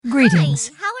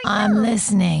Greetings. Hi, how are I'm you?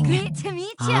 listening. Great to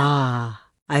meet you.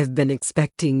 I've been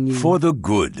expecting you. For the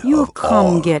good You've of come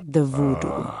all. get the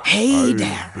voodoo. Hey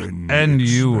there. And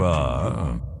you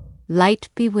are? Light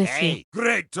be with you.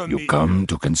 Great to You meet come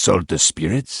to consult the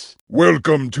spirits?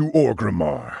 Welcome to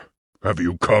Orgrimmar. Have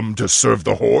you come to serve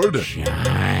the Horde?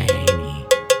 Shiny.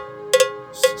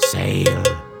 Sail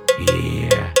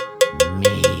here,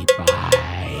 me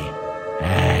buy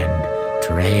and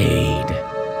trade.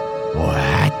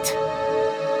 What?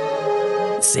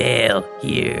 Sail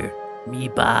here, me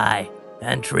buy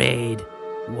and trade.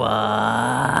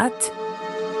 What?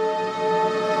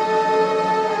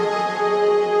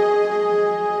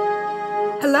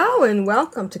 Hello and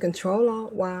welcome to Control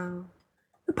Alt WoW,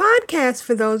 the podcast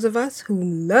for those of us who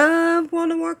love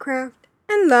World of Warcraft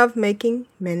and love making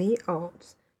many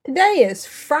alts. Today is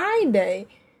Friday,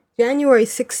 January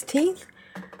 16th,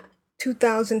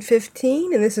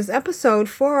 2015, and this is episode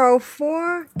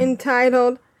 404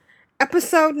 entitled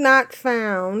Episode Not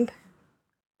Found.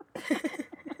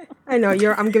 I know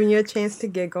I'm giving you a chance to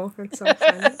giggle. It's so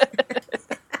funny.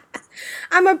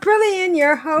 I'm Aprillian,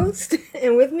 your host,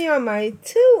 and with me are my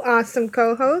two awesome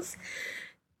co-hosts.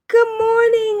 Good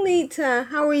morning, Lita.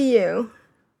 How are you?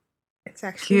 It's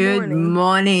actually Good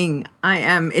morning.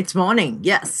 It's morning.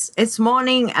 Yes, it's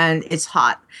morning and it's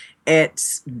hot.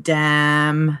 It's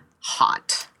damn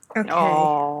hot. Okay.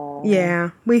 Oh. Yeah,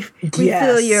 we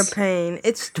feel your pain.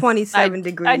 It's 27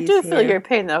 degrees. I do feel here. your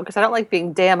pain, though, because I don't like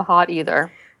being damn hot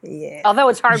either. Yeah. Although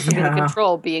it's hard for me to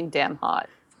control being damn hot.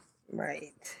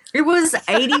 Right. It was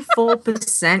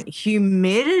 84%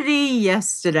 humidity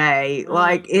yesterday.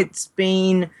 Like it's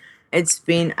been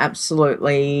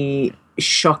absolutely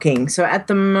shocking. So at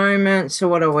the moment, so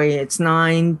what are we? It's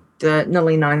nearly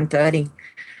 9:30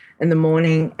 in the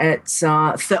morning. It's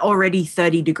already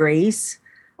 30 degrees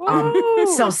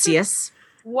Celsius.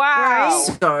 Wow.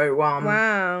 So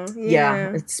Wow.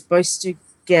 yeah, it's supposed to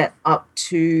get up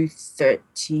to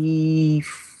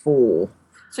 34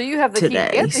 So you have the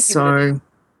today. heat and the humidity. So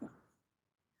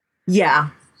yeah,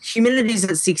 humidity's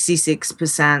at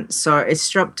 66%, so it's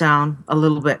dropped down a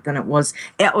little bit than it was.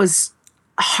 It was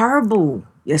horrible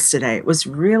yesterday. It was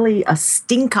really a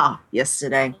stinker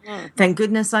yesterday. Thank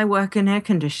goodness I work in air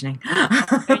conditioning.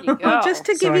 There you go. Well, just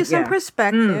to give you some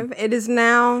perspective, it is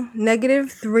now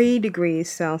 -3 degrees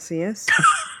Celsius,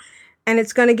 and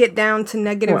it's going to get down to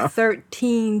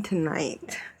 -13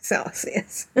 tonight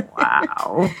Celsius.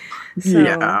 Wow. So,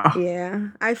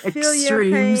 yeah. I feel your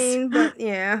pain, but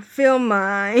yeah, feel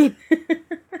mine.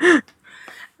 All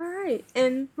right.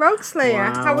 And Rogue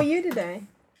Slayer, how are you today?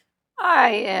 I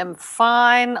am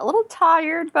fine. A little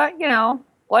tired, but,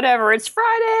 whatever. It's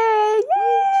Friday.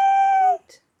 Yay!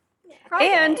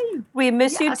 Friday. And we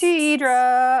miss you,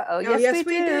 Tidra. Oh, yes,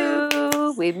 we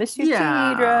do. We miss you,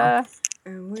 Tidra.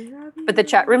 And we love you. But the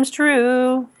chat room's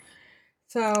true.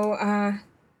 So,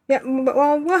 yeah,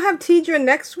 well, we'll have Tidra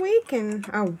next week,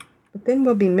 but then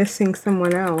we'll be missing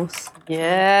someone else.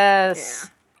 Yes. Yeah.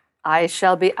 I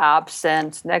shall be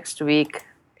absent next week.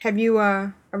 Have you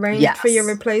arranged for your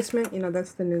replacement?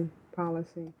 That's the new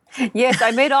policy. Yes,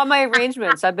 I made all my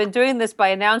arrangements. I've been doing this by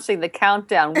announcing the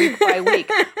countdown week by week.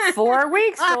 4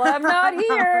 weeks till I'm not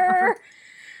here.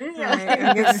 Right,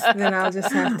 I guess then I'll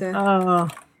just have to.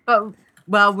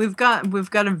 Well, we've got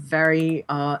a very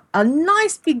a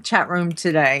nice big chat room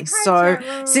today. So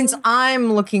since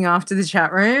I'm looking after the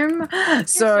chat room,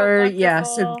 so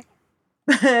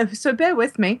bear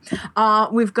with me.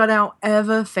 We've got our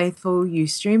ever faithful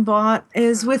Ustream bot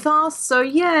is with us. So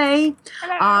yay!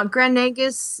 Grand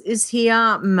Nagus is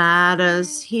here.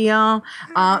 Mada's here.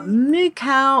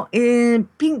 Mukau in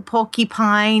Pink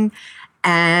Porcupine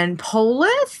and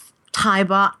Polith.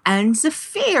 Tiber and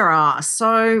Zafira.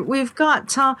 So we've got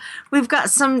some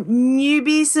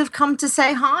newbies have come to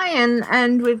say hi,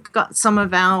 and we've got some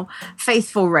of our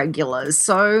faithful regulars.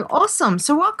 So awesome.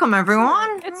 So welcome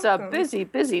everyone. It's a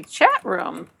busy chat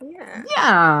room.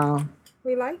 Yeah.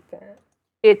 We like that.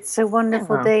 It's a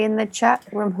wonderful day in the chat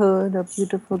room hood, a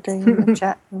beautiful day in the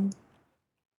chat room.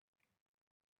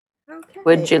 Okay.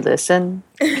 Would you listen?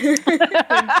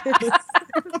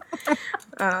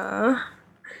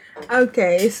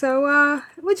 Okay, so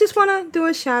we just want to do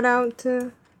a shout out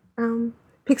to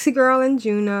Pixie Girl and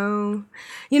Juno.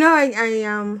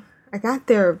 I got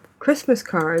their Christmas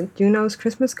card, Juno's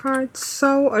Christmas card.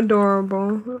 So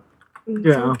adorable.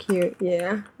 So cute.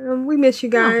 Yeah. We miss you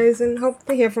guys and hope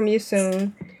to hear from you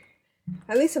soon.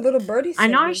 At least a little birdie said I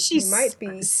know you might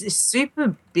be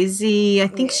super busy. I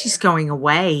think she's going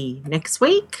away next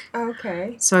week.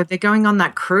 Okay. So they're going on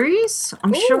that cruise.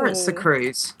 I'm sure it's the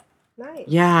cruise. Nice.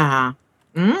 Yeah.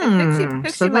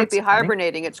 Pixie might be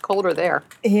hibernating. It's colder there.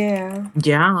 Yeah.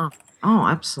 Yeah. Oh,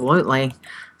 absolutely.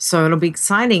 So it'll be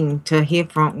exciting to hear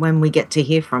from when we get to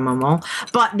hear from them all.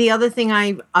 But the other thing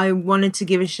I wanted to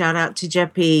give a shout out to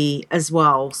Jeppy as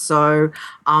well. So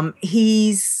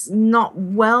he's not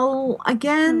well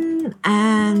again,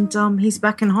 and he's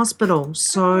back in hospital.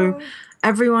 So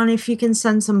everyone, if you can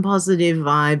send some positive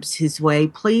vibes his way,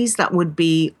 please, that would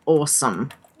be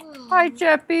awesome. Hi,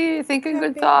 Jeppy. Thinking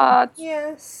good thoughts.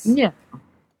 Yes. Yeah.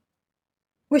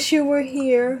 Wish you were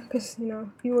here, because, you know,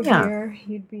 if you were here,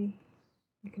 you'd be...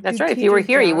 That's right. If you were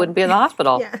here, you wouldn't be in the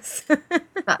hospital. Yes.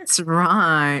 That's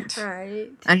right. Right.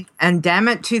 And damn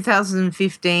it,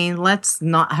 2015, let's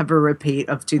not have a repeat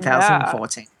of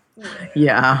 2014.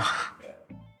 Yeah.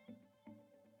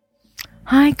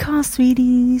 Hi, car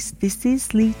sweeties. This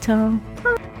is Lita.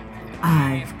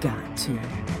 I've got to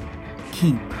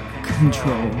keep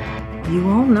control. You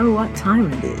all know what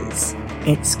time it is.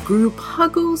 It's group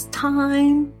huggles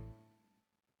time.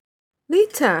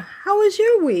 Lita, how was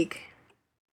your week?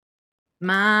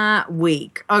 My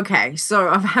week. Okay, so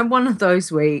I've had one of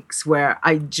those weeks where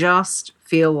I just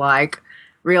feel like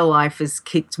real life has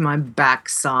kicked my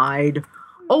backside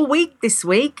all week this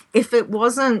week. If it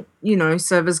wasn't, you know,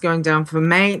 servers going down for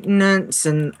maintenance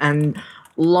and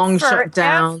long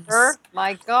shutdowns.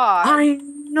 My God. I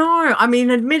know. I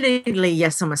mean, admittedly,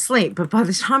 yes, I'm asleep, but by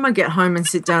the time I get home and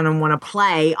sit down and want to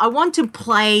play, I want to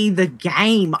play the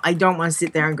game. I don't want to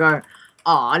sit there and go,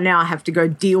 oh, now I have to go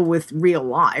deal with real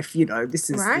life. You know,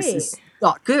 this is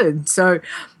not good. So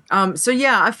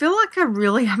yeah, I feel like I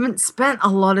really haven't spent a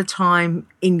lot of time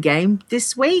in game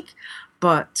this week,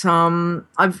 but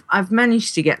I've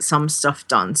managed to get some stuff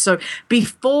done. So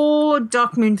before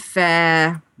Darkmoon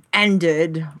Fair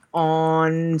ended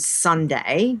on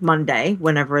Monday,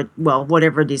 whatever it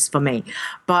is for me.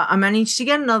 But I managed to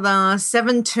get another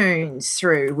 7 toons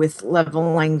through with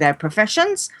leveling their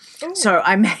professions. Ooh, so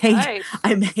I made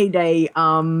a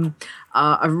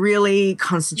really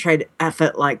concentrated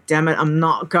effort. Like, damn it, I'm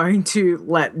not going to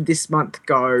let this month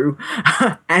go,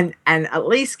 and at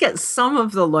least get some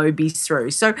of the lobies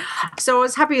through. So I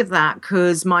was happy with that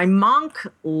because my monk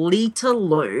Lita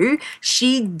Lou,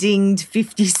 she dinged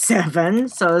 57.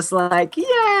 So I was like,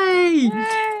 yay!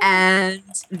 And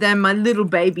then my little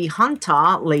baby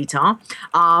hunter Lita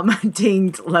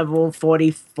dinged level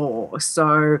 44.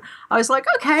 So I was like,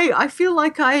 okay, I feel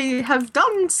like I have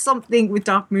done something with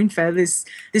Darkmoon Fair this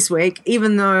week,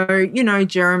 even though, you know,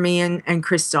 Jeremy and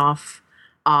Christoph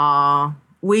are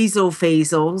weasel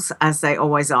feasels as they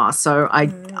always are. So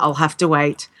I'll have to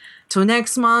wait till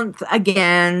next month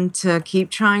again to keep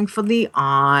trying for the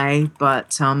eye.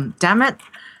 But damn it,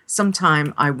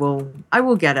 sometime I will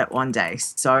get it one day.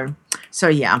 So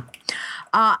yeah.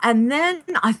 And then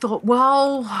I thought,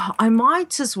 well, I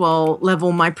might as well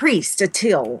level my priest,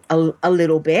 Atil, a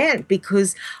little bit,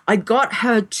 because I got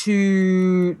her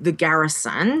to the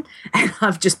garrison and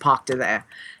I've just parked her there.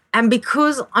 And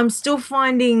because I'm still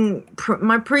finding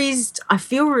my priest, I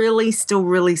feel still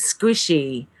really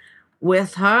squishy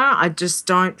with her. I just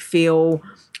don't feel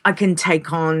I can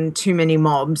take on too many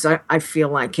mobs. I feel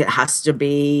like it has to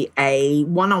be a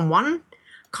one-on-one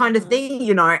kind of thing,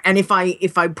 you know, and if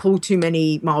I pull too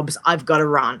many mobs, I've got to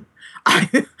run.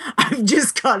 I've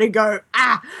just got to go,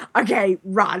 okay,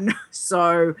 run.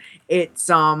 So it's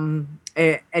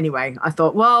anyway, I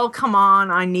thought, well, come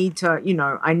on, I need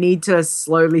to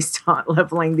slowly start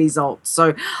leveling these alts.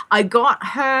 So I got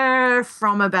her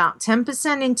from about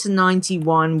 10% into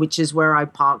 91, which is where I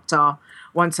parked her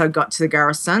once I got to the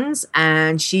garrisons,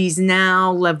 and she's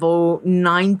now level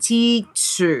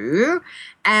 92.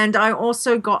 And I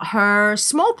also got her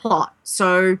small plot.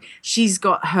 So she's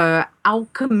got her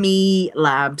alchemy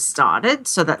lab started.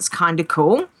 So that's kind of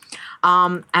cool.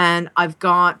 And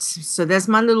so there's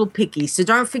my little picky. So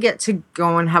don't forget to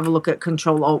go and have a look at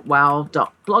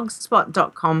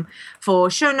controlaltwow.blogspot.com for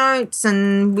show notes.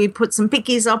 And we put some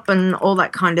pickies up and all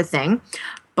that kind of thing.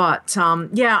 But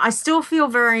yeah, I still feel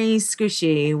very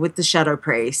squishy with the Shadow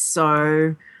Priest.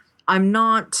 So I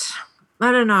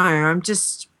don't know.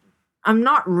 I'm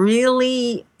not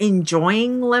really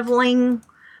enjoying leveling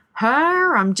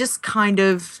her. I'm just kind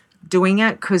of doing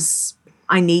it because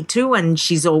I need to, and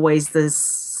she's always the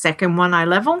second one I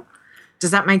level. Does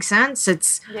that make sense?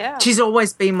 She's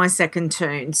always been my second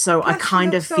toon, so plus I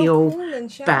kind of feel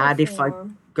bad if I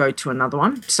go to another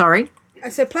one. Sorry? I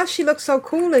said, plus she looks so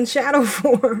cool in shadow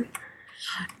form.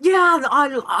 Yeah,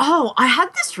 I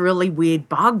had this really weird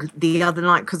bug the other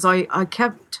night because I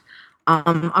kept...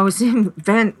 I was in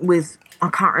vent with, I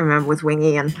can't remember, with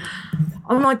Wingy, and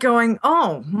I'm like going,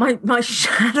 oh, my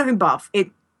shadow buff.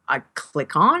 I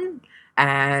click on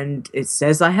and it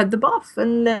says I had the buff,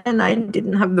 and then I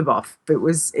didn't have the buff. It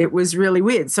was really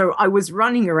weird. So I was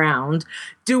running around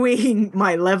doing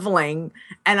my leveling,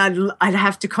 and I'd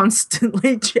have to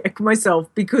constantly check myself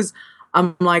because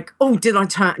I'm like, oh, did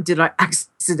I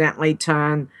accidentally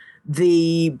turn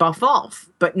the buff off?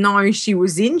 But no, she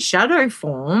was in shadow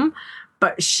form,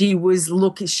 but she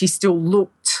still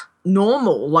looked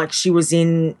normal, like she was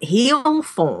in heal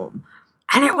form.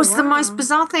 And it was the most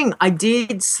bizarre thing. I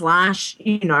did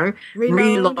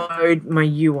reload my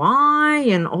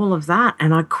UI and all of that,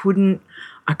 and I couldn't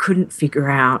figure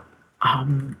out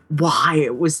why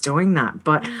it was doing that.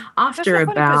 But after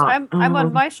about, I'm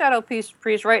on my shadow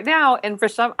priest right now, and for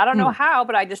some, I don't know how,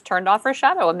 but I just turned off her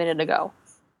shadow a minute ago.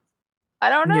 I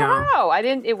don't know how. I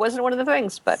didn't. It wasn't one of the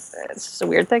things, but it's just a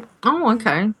weird thing. Oh,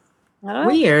 okay.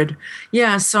 Weird.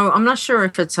 Yeah. So I'm not sure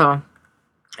if it's a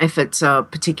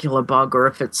particular bug or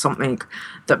if it's something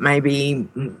that maybe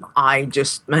I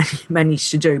just managed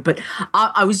to do. But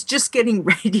I was just getting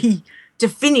ready to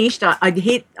finish. I'd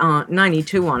hit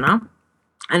 92 on her.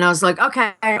 And I was like,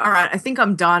 okay, all right, I think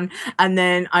I'm done. And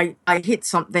then I hit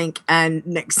something, and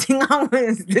next thing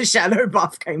the shadow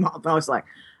buff came up. I was like,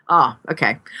 oh,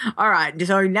 okay. All right.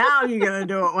 So now you're going to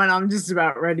do it when I'm just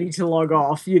about ready to log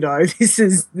off. This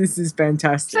is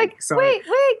fantastic. It's like, wait,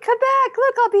 come back.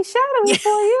 Look, I'll be shadowing for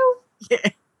you.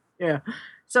 Yeah.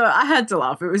 So I had to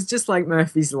laugh. It was just like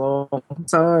Murphy's Law.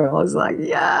 So I was like,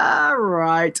 yeah,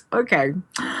 right. Okay.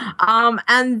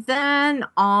 And then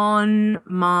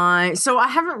so I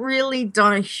haven't really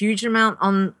done a huge amount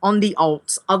on the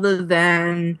alts other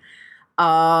than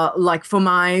like for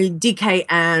my DK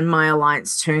and my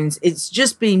Alliance tunes, it's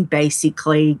just been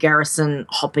basically garrison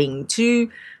hopping to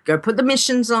go put the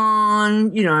missions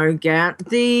on, get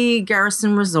the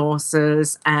garrison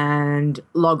resources and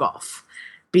log off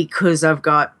because I've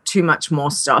got too much more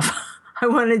stuff I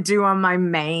want to do on my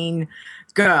main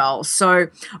girl. So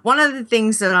one of the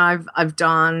things that I've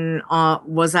done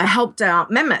was I helped out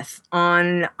Mammoth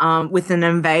on with an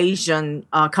invasion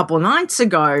a couple of nights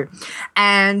ago,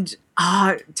 and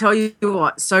tell you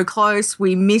what, so close.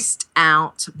 We missed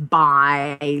out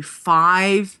by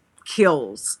 5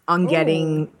 kills on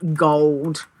getting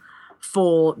gold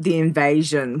for the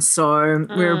invasion. So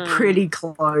we were pretty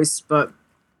close, but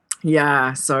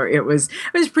yeah, so it was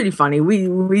pretty funny.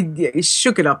 We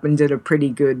shook it up and did a pretty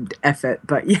good effort,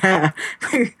 but yeah,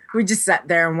 we just sat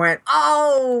there and went,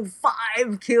 5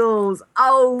 kills,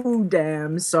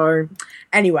 damn. So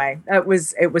anyway, it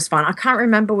was fun. I can't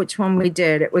remember which one we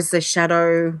did. It was the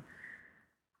Shadow,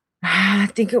 I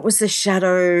think it was the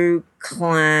Shadow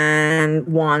Clan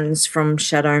ones from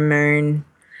Shadow Moon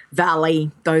Valley,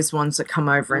 those ones that come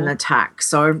over and attack.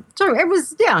 So it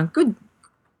was, good.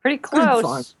 Pretty close. Good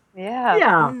fun.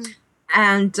 Yeah.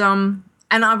 And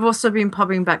I've also been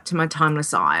popping back to my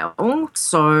Timeless Isle,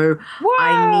 so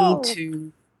I need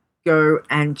to go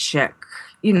and check.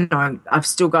 I've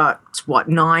still got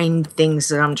 9 things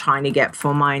that I'm trying to get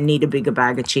for my Need a Bigger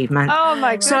Bag achievement. Oh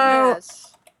my goodness!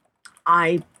 So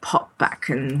I popped back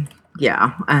and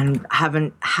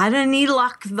haven't had any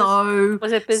luck though.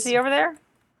 Was it busy over there?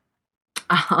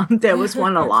 There was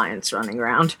one Alliance running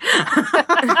around.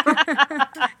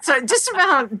 So just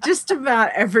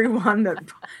about everyone that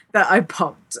I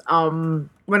popped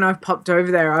when I've popped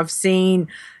over there, I've seen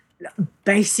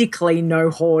basically no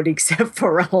horde except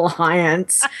for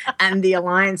Alliance, and the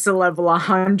Alliance are level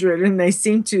 100, and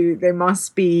they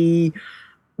must be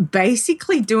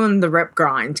basically doing the rep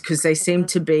grind because they seem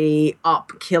to be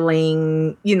up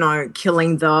killing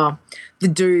the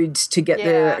dudes to get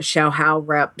the Xiaohao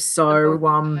reps. So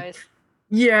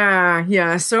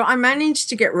yeah. So I managed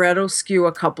to get Rattle Skew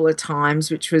a couple of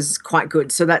times, which was quite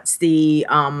good. So that's the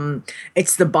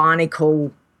it's the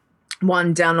barnacle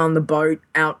one down on the boat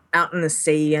out in the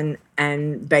sea,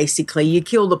 and basically you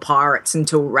kill the pirates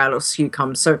until Rattle Skew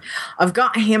comes. So I've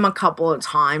got him a couple of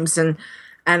times, and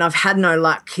I've had no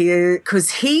luck here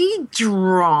because he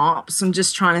drops. I'm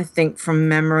just trying to think from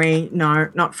memory. No,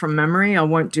 not from memory. I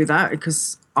won't do that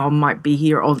because I might be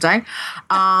here all day.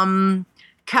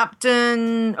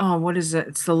 Captain, what is it?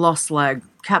 It's the Lost Leg.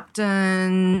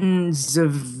 Captain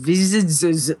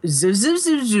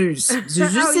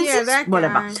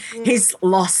whatever. His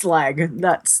Lost Leg.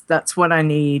 That's what I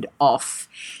need off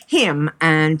him.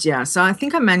 And so I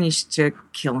think I managed to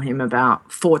kill him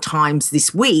about 4 times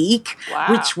this week,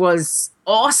 which was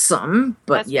awesome.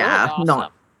 But that's really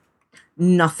awesome.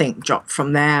 Nothing dropped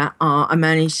from there. I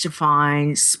managed to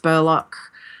find Spurlock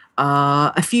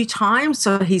a few times.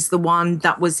 So he's the one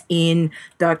that was in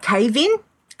the cave-in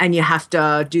and you have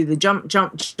to do the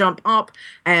jump up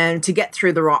and to get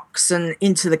through the rocks and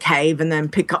into the cave, and then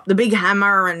pick up the big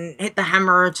hammer and hit the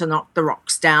hammer to knock the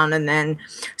rocks down, and then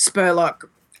Spurlock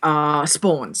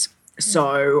spawns.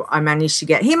 So I managed to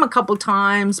get him a couple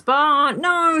times, but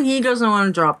no, he doesn't want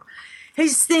to drop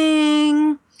his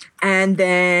thing. And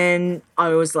then I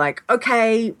was like,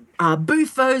 okay,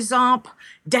 Bufo's up.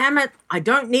 Damn it, I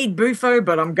don't need Bufo,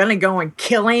 but I'm going to go and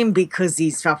kill him because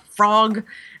he's a frog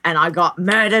and I got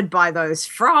murdered by those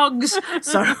frogs.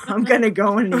 So I'm going to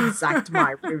go and exact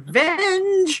my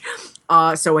revenge.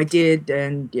 So I did,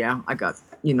 and yeah, I got,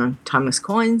 timeless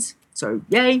coins. So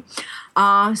yay.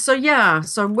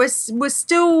 So we're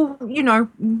still,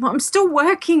 I'm still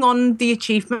working on the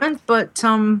achievement, but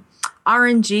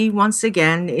RNG once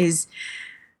again is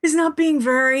not being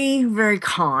very, very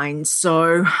kind.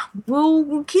 So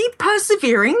we'll keep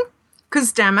persevering,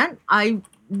 because damn it, I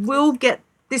will get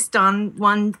this done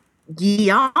one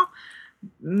year.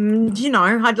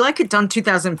 I'd like it done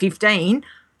 2015,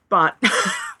 but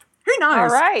who knows? All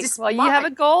right. Well, you have a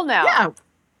goal now. Yeah.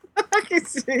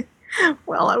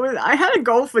 Well, I had a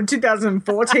goal for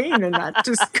 2014 and that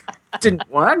just didn't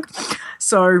work.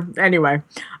 So anyway,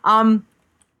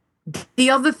 the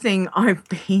other thing I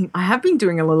have been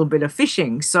doing a little bit of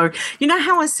fishing. So you know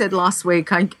how I said last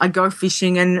week I go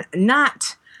fishing and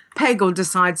Nat Pagel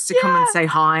decides to come and say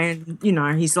hi,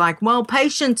 and he's like, well,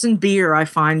 patience and beer I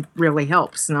find really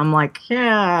helps, and I'm like,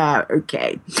 yeah,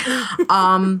 okay.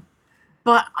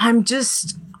 But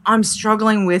I'm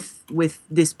struggling with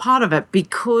this part of it,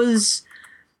 because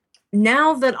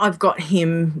now that I've got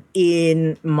him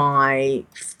in my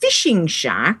fishing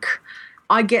shack,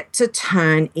 I get to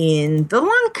turn in the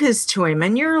lunkers to him,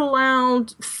 and you're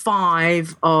allowed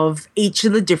 5 of each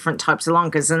of the different types of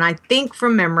lunkers. And I think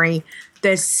from memory,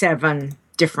 there's 7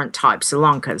 different types of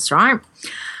lunkers, right?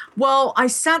 Well, I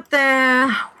sat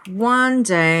there one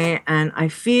day and I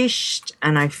fished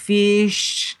and I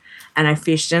fished and I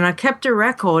fished, and I kept a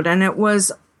record, and it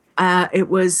was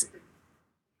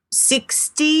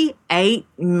 68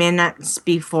 minutes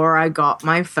before I got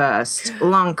my first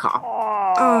lunker.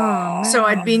 Oh, so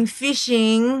I'd been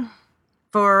fishing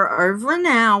for over an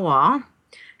hour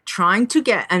trying to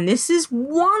get, and this is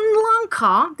one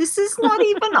lunker. This is not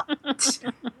even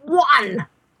one.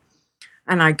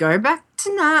 And I go back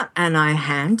to Nat and I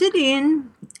hand it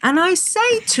in, and I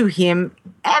say to him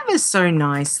ever so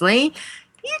nicely,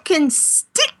 you can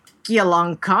stick your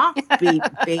lunker, beep,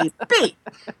 beep, beep.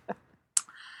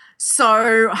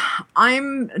 So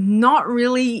I'm not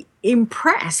really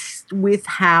impressed with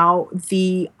how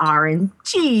the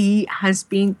RNG has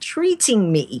been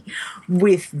treating me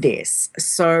with this.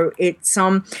 So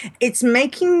it's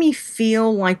making me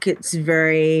feel like it's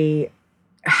very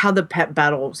how the pet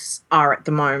battles are at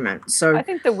the moment. So I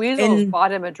think the weasels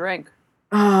bought him a drink.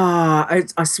 I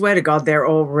swear to God, they're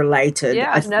all related.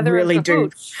 Yeah, I really do.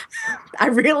 I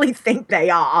really think they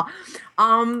are.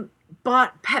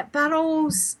 But pet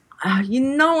battles, I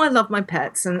love my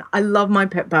pets and I love my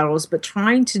pet battles, but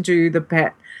trying to do the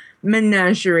pet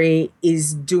menagerie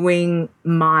is doing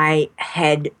my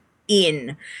head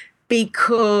in,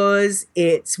 because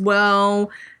it's,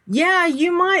 yeah,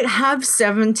 you might have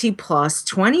 70 plus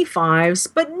 25s,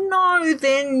 but no,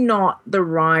 they're not the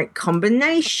right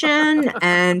combination.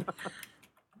 And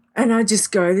I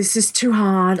just go, this is too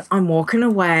hard. I'm walking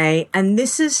away. And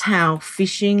this is how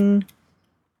fishing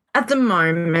at the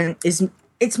moment is.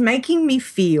 It's making me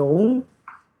feel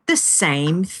the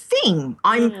same thing.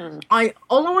 All I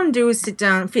want to do is sit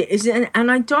down and fish,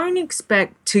 and I don't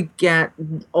expect to get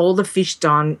all the fish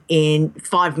done in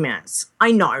 5 minutes.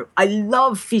 I know. I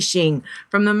love fishing.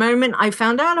 From the moment I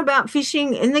found out about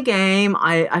fishing in the game,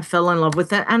 I fell in love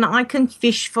with it, and I can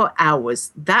fish for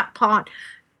hours. That part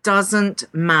doesn't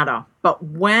matter. But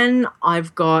when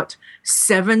I've got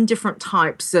 7 different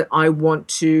types that I want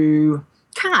to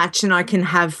catch, and I can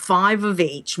have 5 of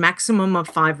each, maximum of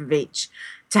 5 of each,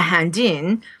 to hand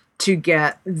in to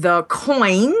get the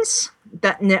coins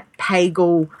that Nat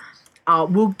Pagel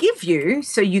will give you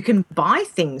so you can buy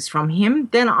things from him,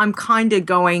 then I'm kind of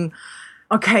going,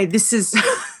 okay, this is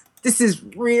this is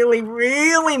really,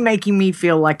 really making me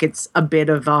feel like it's a bit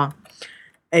of a,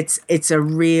 it's a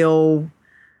real,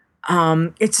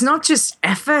 it's not just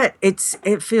effort,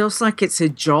 it feels like it's a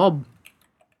job.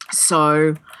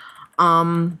 So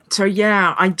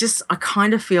yeah, I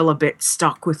kind of feel a bit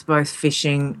stuck with both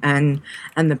fishing and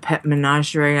the pet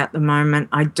menagerie at the moment.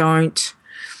 I don't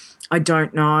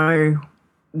know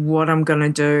what I'm going to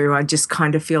do. I just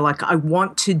kind of feel like I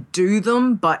want to do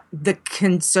them, but the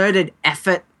concerted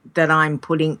effort that I'm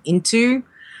putting into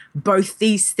both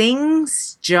these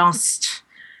things just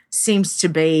seems to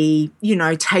be,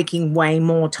 taking way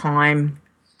more time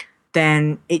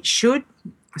than it should.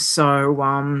 So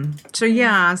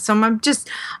yeah, so I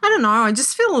don't know, I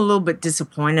just feel a little bit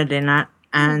disappointed in it.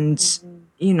 And,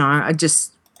 I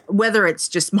just, whether it's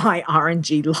just my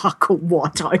RNG luck or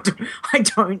what, I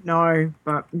don't know.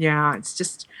 But yeah, it's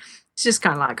just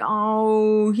kind of like,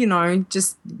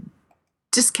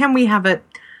 just can we have it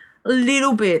a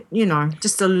little bit,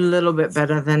 just a little bit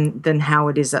better than how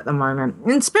it is at the moment.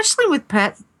 And especially with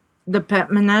the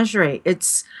pet menagerie.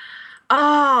 It's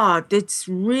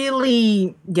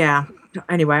really, yeah.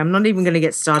 Anyway, I'm not even going to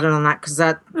get started on that because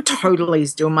that totally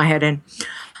is doing my head in.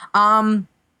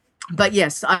 But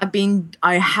yes, I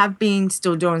have been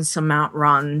still doing some mount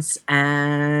runs,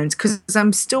 and because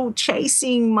I'm still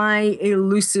chasing my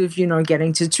elusive,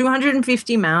 getting to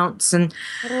 250 mounts, and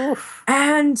I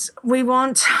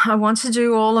want to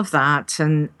do all of that,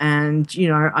 and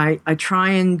I try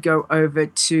and go over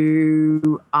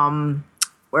to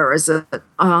where is it?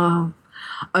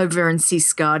 Over in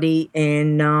Seaskadi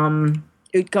in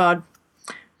Utgard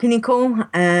Pinnacle,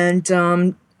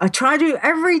 and I try to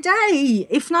every day,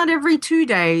 if not every 2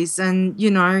 days, and,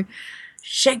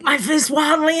 shake my fist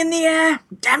wildly in the air.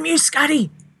 Damn you, Scotty.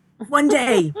 One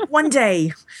day.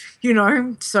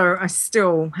 So I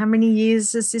still, how many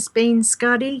years has this been,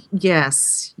 Scotty?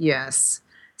 Yes.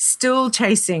 Still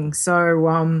chasing.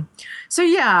 So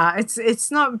yeah, it's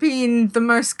not been the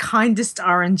most kindest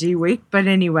RNG week, but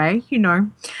anyway,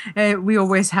 we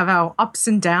always have our ups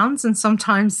and downs, and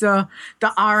sometimes the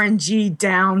RNG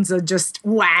downs are just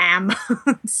wham,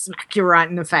 smack you right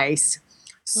in the face.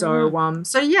 So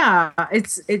so yeah,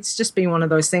 it's just been one of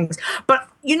those things. But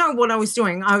you know what I was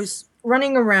doing? I was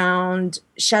running around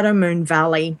Shadow Moon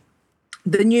Valley,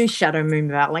 the new Shadow Moon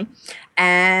Valley,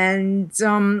 and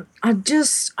I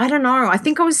don't know, I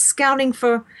think I was scouting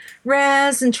for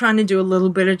rares and trying to do a little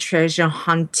bit of treasure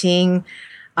hunting,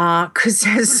 because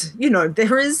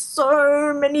there is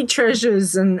so many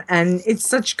treasures, and it's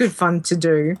such good fun to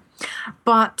do.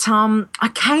 But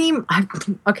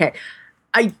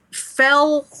I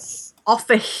fell off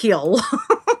a hill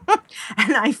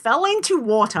and I fell into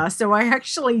water, so I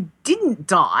actually didn't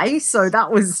die, so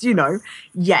that was,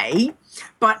 yay.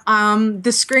 But the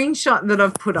screenshot that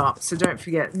I've put up, so don't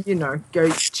forget, go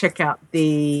check out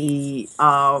the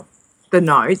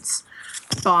notes.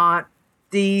 But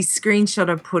the screenshot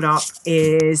I put up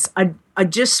is I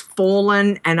just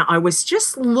fallen, and I was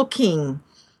just looking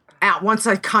out once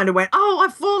I kind of went, oh,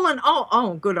 I've fallen,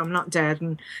 oh good, I'm not dead,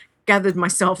 and gathered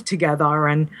myself together,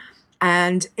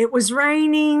 and it was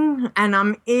raining, and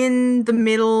I'm in the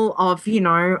middle of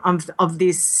of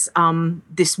this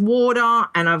water,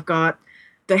 and I've got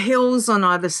the hills on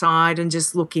either side, and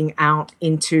just looking out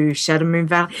into Shadow Moon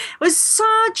Valley. It was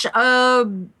such a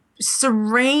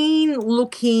serene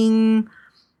looking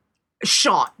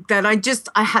shot that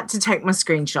I had to take my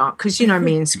screenshot, because me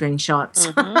and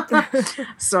screenshots.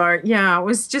 So yeah, it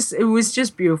was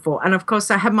just beautiful. And of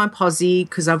course I have my posse,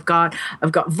 because I've got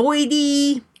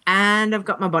Voidy and I've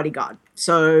got my bodyguard.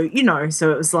 So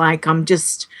so it was like I'm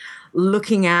just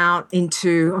looking out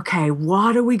into, okay,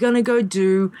 what are we gonna go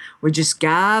do? We're just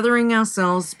gathering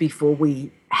ourselves before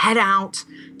we head out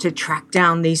to track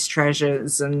down these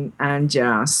treasures, and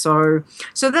yeah, so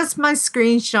that's my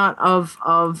screenshot of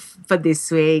for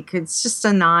this week. It's just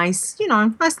a nice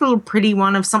little pretty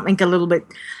one of something a little bit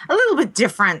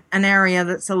different, an area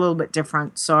that's a little bit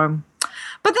different. So,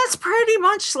 but that's pretty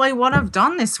much like what I've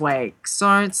done this week.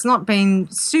 So it's not been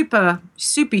super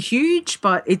huge,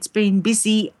 but it's been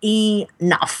busy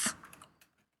enough.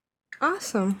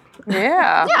 Awesome.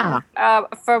 Yeah.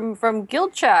 From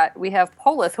Guild Chat, we have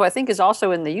Polith, who I think is also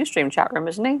in the Ustream chat room,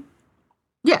 isn't he?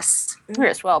 Yes.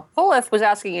 Yes. Well, Polith was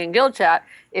asking in Guild Chat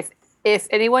if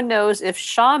anyone knows if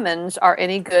shamans are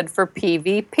any good for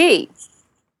PvP.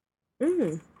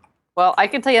 Well, I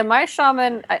can tell you, my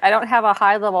shaman, I don't have a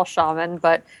high-level shaman,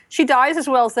 but she dies as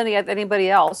well as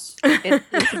anybody else in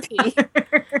PvP.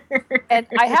 And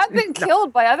I have been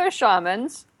killed by other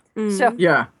shamans. So,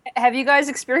 yeah. Have you guys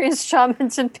experienced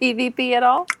shamans in PvP at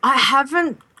all? I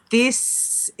haven't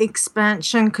this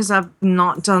expansion, because I've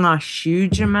not done a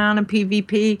huge amount of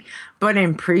PvP, but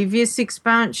in previous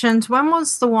expansions, when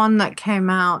was the one that came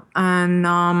out? And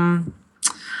my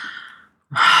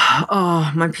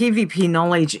PvP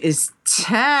knowledge is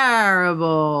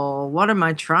terrible. What am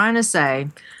I trying to say?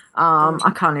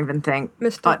 I can't even think.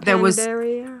 Mr. But there was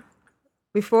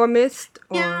before Mist,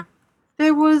 or yeah.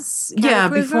 There was,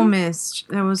 before Mist,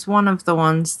 there was one of the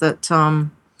ones that I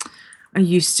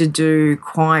used to do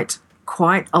quite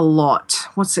quite a lot.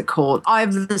 What's it called? Eye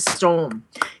of the Storm.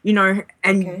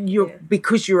 And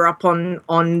because you're up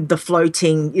on the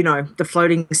floating, the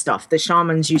floating stuff, the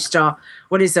shamans used to,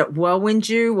 whirlwind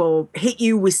you or hit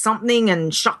you with something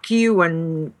and shock you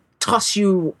and toss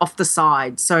you off the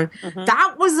side. So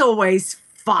that was always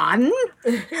fun.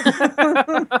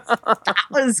 That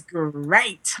was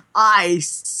great. I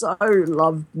so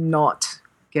loved not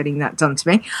getting that done to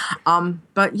me.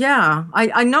 But yeah,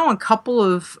 I know a couple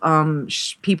of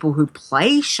people who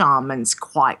play shamans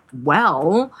quite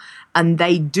well, and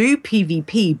they do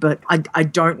PvP, but I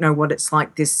don't know what it's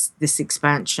like this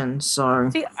expansion. So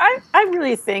see, I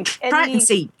really think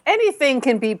anything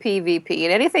can be PvP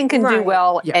and anything can do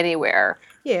well anywhere.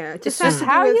 Yeah, it's just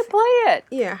how you play it.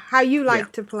 Yeah, how you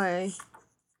like to play.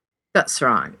 That's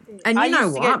right. And you know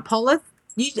what, Paula?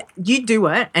 You do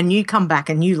it and you come back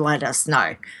and you let us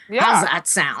know. Yeah. How's that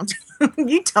sound?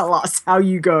 You tell us how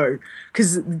you go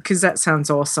because that sounds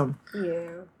awesome. Yeah.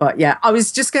 But yeah, I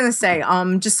was just going to say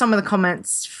just some of the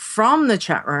comments from the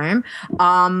chat room.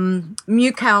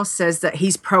 Mewcow says that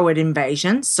he's pro at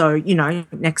Invasion. So,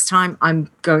 next time I'm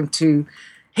going to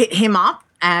hit him up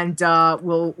and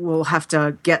we'll have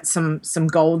to get some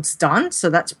golds done. So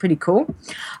that's pretty cool.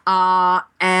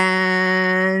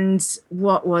 And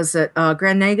what was it?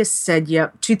 Grand Nagus said,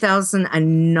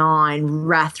 2009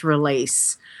 Wrath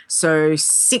release. So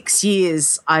 6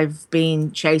 years I've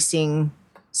been chasing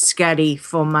Scatty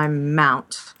for my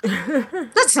mount.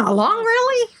 That's not long,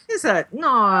 really, is it?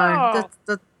 No.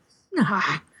 No.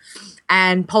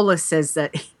 And Polis says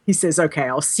that he says, okay,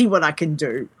 I'll see what I can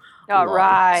do. All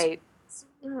right.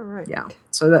 All right. Yeah.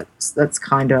 So that's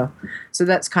kind of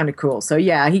cool. So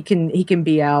yeah, he can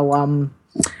be our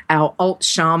alt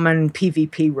shaman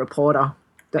PvP reporter.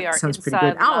 That sounds pretty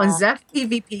good. Oh, and Zeph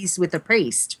PvPs with a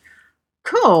priest.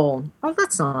 Cool. Oh,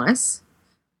 that's nice.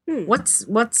 What's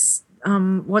normal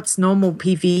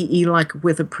PvE like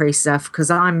with a priest, Zeph?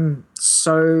 Because I'm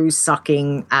so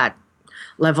sucking at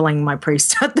leveling my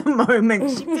priest at the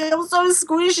moment. She feels so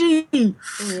squishy. Yeah.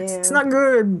 It's not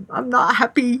good. I'm not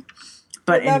happy.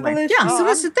 But anyway,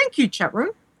 so thank you, chat room.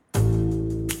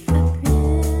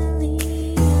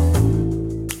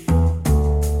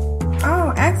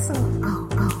 Oh, excellent. Oh,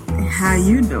 how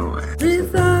you doing?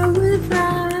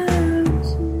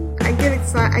 I get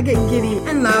excited, I get giddy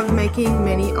and love making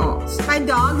mini alts. My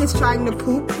dog is trying to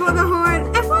poop for the Horde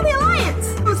and for the Alliance.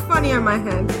 It was funny on my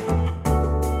head.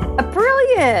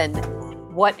 Brilliant!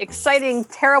 What exciting,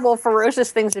 terrible,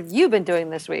 ferocious things have you been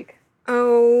doing this week?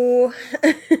 Oh,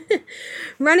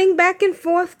 running back and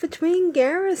forth between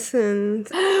garrisons.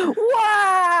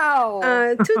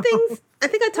 Wow! 2 things. I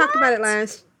think I talked about it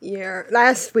last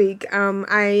week.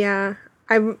 I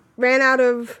ran out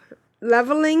of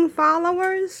leveling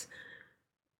followers,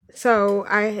 so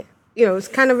it's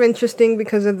kind of interesting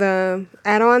because of the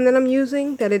add-on that I'm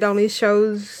using, that it only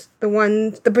shows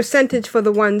the percentage for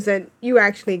the ones that you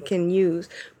actually can use.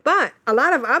 But a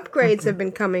lot of upgrades have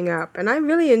been coming up, and I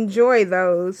really enjoy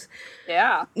those.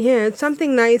 Yeah. Yeah, it's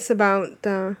something nice about,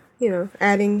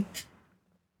 adding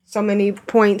so many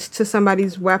points to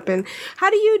somebody's weapon. How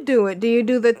do you do it? Do you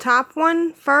do the top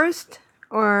one first?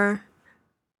 Or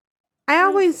I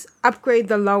always upgrade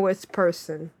the lowest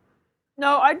person.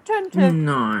 No, I tend to...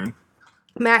 No.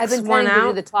 Max I've been one trying to out.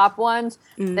 do the top ones,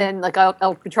 then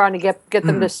I'll be trying to get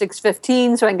them to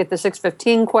 615, so I can get the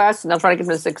 615 quests, and I'll try to get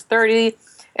them to 630,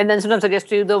 and then sometimes I just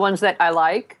do the ones that I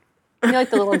like.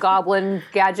 Like the little goblin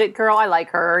gadget girl, I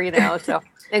like her, So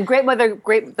and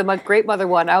the Great Mother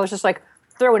one, I was just like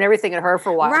throwing everything at her for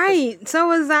a while. Right, so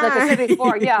was I. Like I said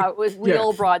before, we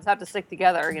old broads have to stick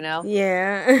together,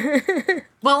 Yeah.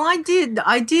 Well, I did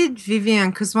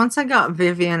Vivian, because once I got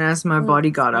Vivian as my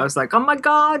bodyguard, I was like, oh my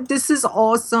God, this is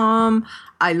awesome.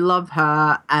 I love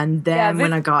her. And then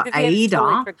when I got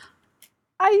Aida,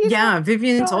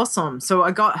 Vivian's awesome. So I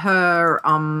got her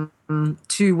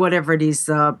to whatever it is,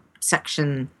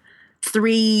 section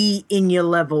 3 in your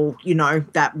level,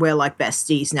 that we're like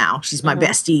besties now. She's my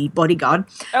bestie bodyguard.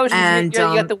 Oh, you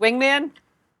got the wingman?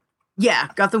 Yeah,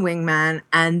 got the wingman.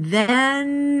 And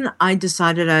then I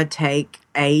decided I'd take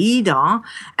Aida,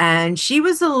 and she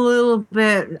was a little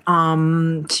bit,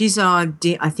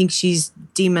 I think she's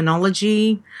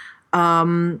demonology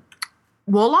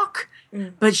warlock,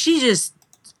 but she just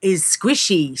is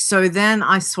squishy. So then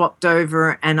I swapped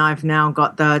over, and I've now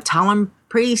got the Talon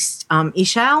priest,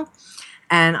 Ishal,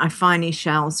 and I find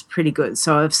Ishal's pretty good.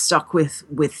 So I've stuck with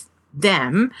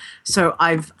them. So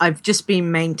I've just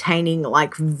been maintaining,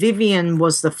 like Vivian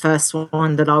was the first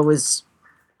one that I was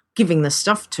giving the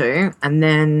stuff to, and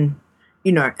then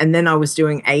I was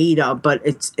doing Aida, but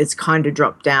it's kind of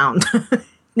dropped down.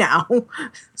 now.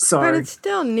 So, but it's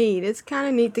still neat. It's kind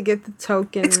of neat to get the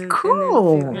token. It's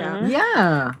cool. And then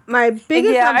Yeah. My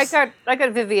biggest. I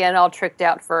got Vivienne all tricked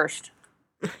out first.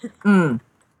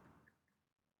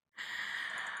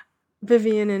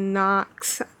 Vivian and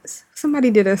Knox.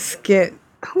 Somebody did a skit.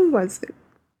 Who was it?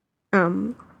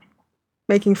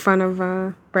 Making fun of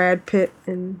Brad Pitt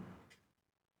and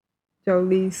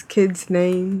Jolie's kids'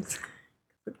 names.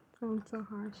 It sounds so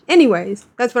harsh. Anyways,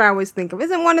 that's what I always think of.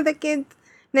 Isn't one of the kids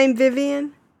named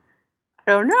Vivian?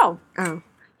 I don't know. Oh,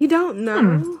 you don't know?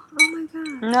 Oh my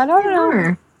god. I don't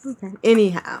know. Okay.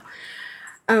 Anyhow,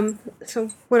 so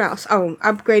what else? Oh,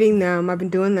 upgrading them. I've been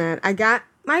doing that. I got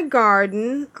my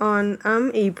garden on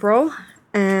April,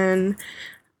 and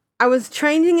I was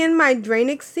changing in my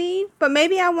Draenic seed, but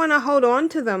maybe I want to hold on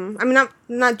to them. I mean,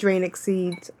 not Draenic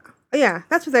seeds. Yeah,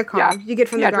 that's what they're called. Yeah. You get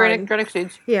from the garden. Draenic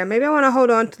seeds. Yeah, maybe I want to hold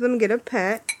on to them, get a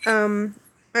pet.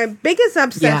 My biggest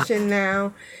obsession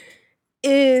now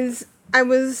is I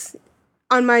was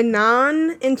on my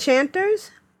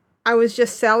non-enchanters. I was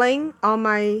just selling all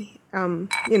my,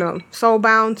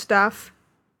 soulbound stuff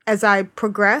as I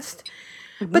progressed.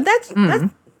 Mm-hmm. But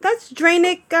that's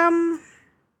Draenic,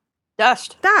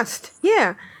 Dust,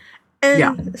 yeah.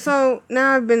 And so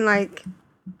now I've been like,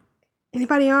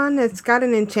 anybody on that's got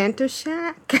an enchanter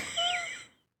shack?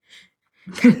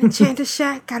 Got an enchanter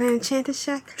shack?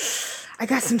 I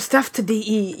got some stuff to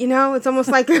DE. It's almost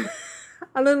like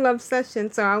a little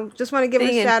obsession. So I just want to give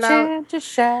a shout out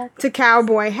to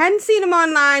Cowboy. Hadn't seen him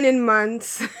online in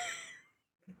months.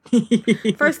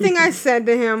 First thing I said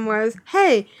to him was,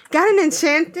 "Hey, got an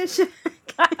enchanter shack?"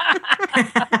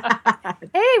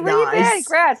 Hey, where you been?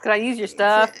 Congrats. Can I use your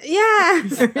stuff?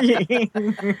 Yes.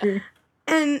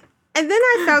 And then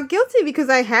I felt guilty because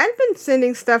I had been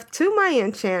sending stuff to my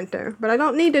enchanter, but I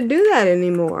don't need to do that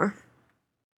anymore.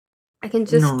 I can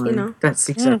just, That's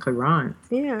exactly right.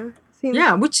 Yeah.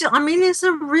 Yeah, which, I mean, is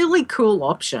a really cool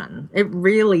option. It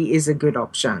really is a good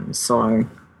option, so...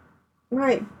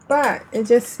 Right, but it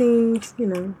just seems,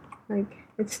 like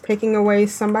it's taking away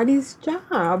somebody's job.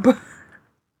 I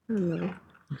don't know.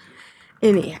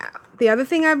 Anyhow, the other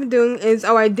thing I've been doing is,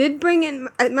 I did bring in,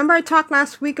 remember I talked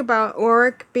last week about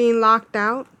Auric being locked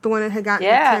out? The one that had gotten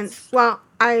Yes. Well,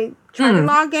 I tried to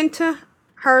log into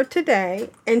her today,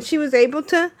 and she was able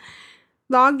to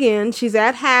log in. She's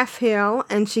at Half Hill,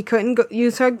 and she couldn't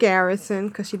use her garrison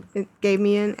because it gave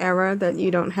me an error that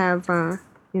you don't have,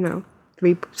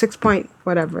 6 point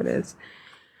whatever it is,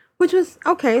 which was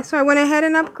okay. So I went ahead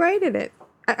and upgraded it.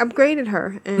 I upgraded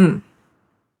her, and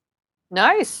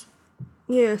nice.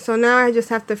 Yeah. So now I just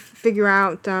have to figure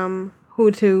out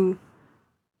who to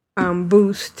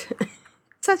boost.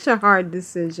 Such a hard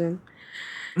decision.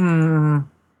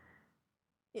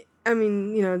 I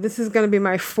mean, this is going to be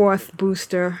my 4th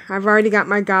booster. I've already got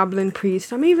my Goblin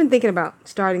Priest. I'm even thinking about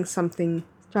starting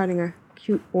a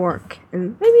cute orc.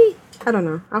 And maybe, I don't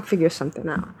know, I'll figure something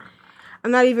out.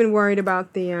 I'm not even worried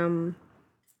about the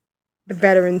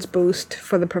veterans boost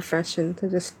for the profession. To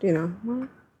just,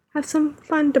 have some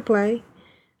fun to play.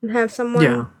 And have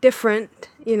someone different,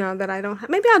 that I don't have.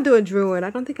 Maybe I'll do a druid.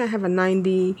 I don't think I have a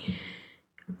 90...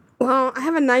 Well, I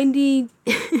have a 90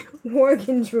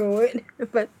 Worgen druid,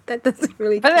 but that doesn't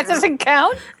really count. But that doesn't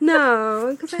count?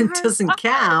 No. It doesn't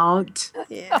count.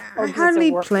 Yeah, I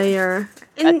hardly play her.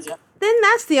 And then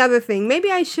that's the other thing.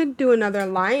 Maybe I should do another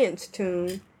Alliance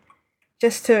tune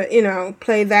just to,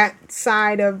 play that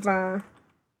side of the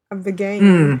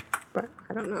game. But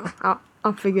I don't know.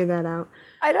 I'll figure that out.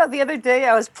 I know the other day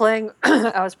I was playing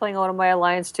one of my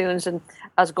Alliance tunes, and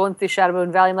I was going through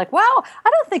Shadowmoon Valley. I'm like, wow,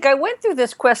 I don't think I went through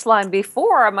this quest line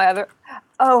before on my other...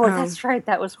 Oh, that's right,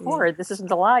 that was Horde. This isn't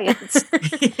Alliance.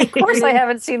 Of course I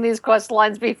haven't seen these quest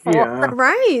lines before. Yeah.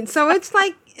 Right, so it's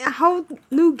like a whole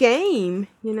new game,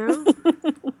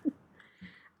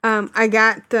 I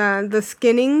got the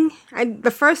skinning. The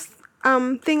first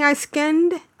thing I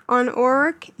skinned on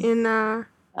Auric in...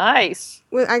 Nice.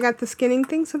 I got the skinning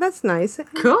thing, so that's nice.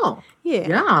 Cool.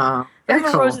 Yeah.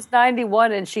 Emma Rose is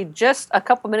 91, and she just a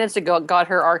couple minutes ago got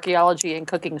her archaeology and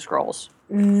cooking scrolls.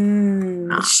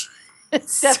 It's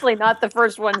definitely not the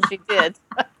first one she did.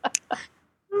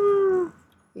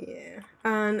 Yeah.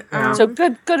 And, so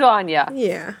good on ya.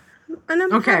 Yeah. And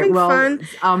I'm having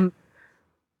fun.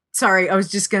 Sorry, I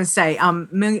was just going to say,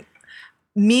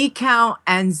 Meow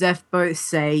and Zeph both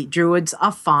say druids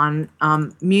are fun.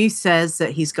 Mew says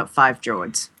that he's got 5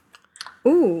 druids.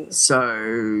 Ooh.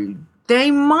 So they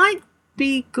might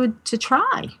be good to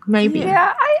try, maybe.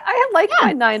 Yeah, I like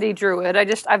my 90 druid.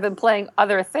 I've been playing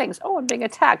other things. Oh, I'm being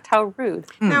attacked. How rude.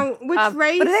 Now, which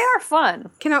race? But they are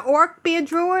fun. Can an orc be a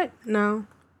druid? No.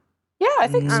 Yeah, I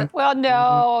think so. Well,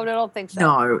 no, I don't think so.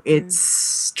 No,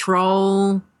 it's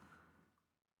Troll.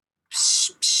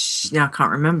 Now I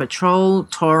can't remember. Troll,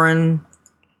 Tauren.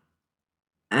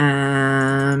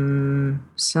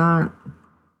 So.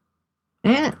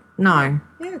 Yeah, no.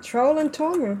 Yeah, Troll and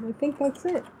Tauren. I think that's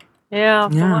it. Yeah.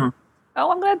 Yeah.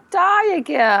 Oh, I'm going to die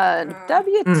again.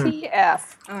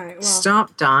 WTF. All right, well.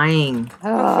 Stop dying.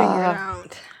 I'll figure it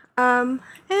out.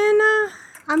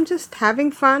 I'm just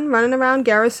having fun running around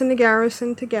garrison to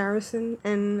garrison to garrison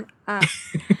and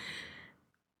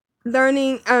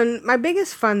learning. And my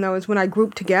biggest fun, though, is when I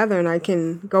group together and I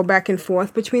can go back and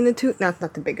forth between the two. Not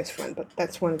the biggest fun, but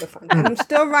that's one of the fun. And I'm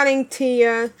still running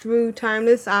Tia through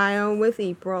Timeless Isle with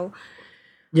April.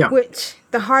 Yeah. Which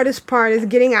the hardest part is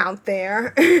getting out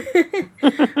there.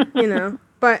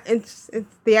 But it's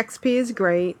the XP is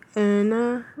great, and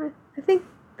I think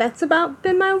that's about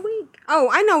been my week. Oh,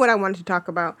 I know what I wanted to talk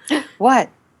about. What?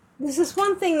 There's this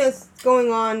one thing that's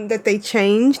going on that they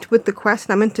changed with the quest,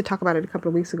 and I meant to talk about it a couple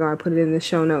of weeks ago. I put it in the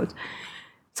show notes.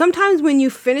 Sometimes when you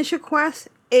finish a quest,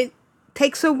 it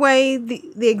takes away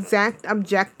the exact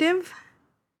objective.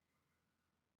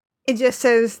 It just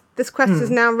says, this quest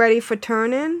is now ready for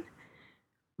turn-in.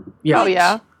 Yeah. Oh,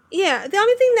 yeah? Yeah, the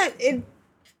only thing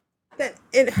that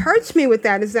it hurts me with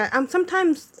that is that I'm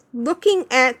sometimes looking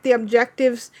at the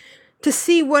objectives to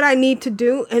see what I need to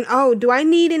do, and do I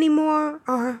need any more?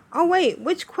 Or wait,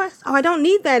 which quest? I don't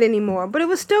need that anymore. But it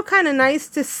was still kind of nice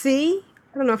to see.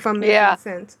 I don't know if I'm making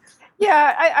sense.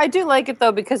 Yeah, I do like it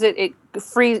though because it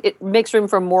makes room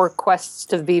for more quests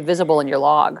to be visible in your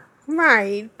log.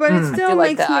 Right, but it still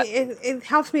makes me. It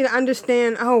helps me to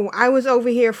understand. Oh, I was over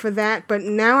here for that, but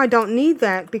now I don't need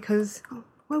that because.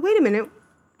 Well, wait a minute.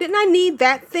 Didn't I need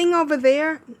that thing over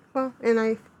there? Well, and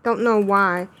I don't know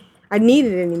why I need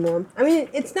it anymore. I mean,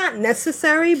 it's not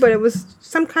necessary, but it was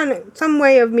some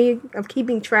way of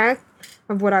keeping track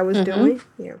of what I was doing.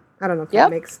 Yeah, I don't know if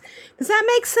that makes. Does that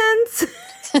make sense?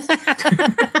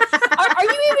 Are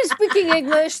you even speaking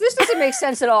English? This doesn't make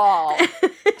sense at all.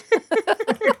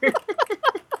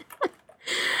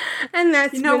 And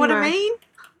that's what I mean?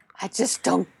 I just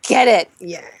don't get it.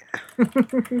 Yeah.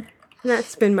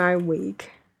 That's been my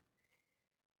week.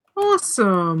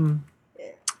 Awesome.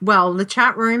 Well, the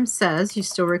chat room says you're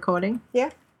still recording. Yeah.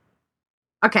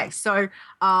 Okay, so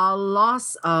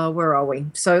where are we?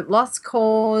 So Lost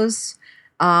Cause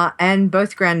and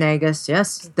both Grand Nagus,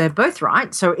 yes, they're both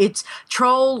right. So it's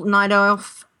Troll, Night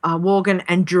Elf, Worgen,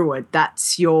 and Druid.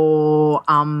 That's your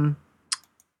and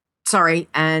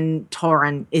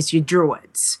Tauren is your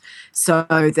Druids. So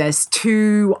there's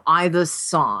two either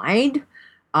side.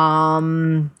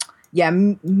 Moo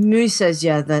says,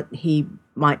 that he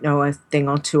might know a thing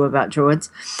or two about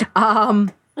Druids.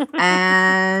 And,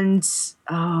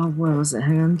 where was it?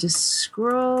 Hang on, I'm just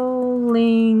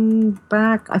scrolling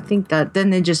back. I think that then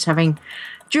they're just having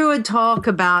Druid talk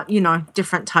about,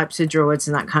 different types of Druids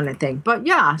and that kind of thing. But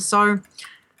yeah, so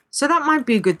that might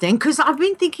be a good thing because I've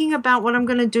been thinking about what I'm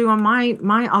going to do on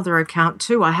my other account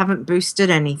too. I haven't boosted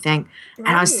anything. Right.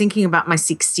 And I was thinking about my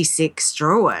 66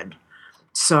 Druid.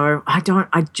 So I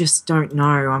just don't know.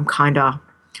 I'm kind of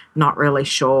not really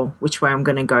sure which way I'm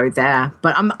going to go there.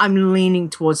 But I'm leaning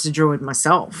towards the Druid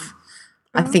myself.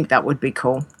 I think that would be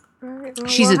cool. Right, well,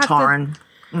 she's a Tauren.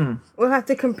 We'll have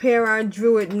to compare our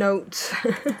Druid notes.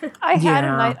 I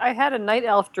had a Night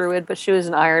Elf Druid, but she was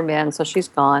an Iron Man, so she's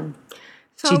gone.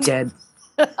 She did.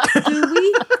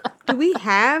 Do we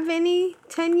have any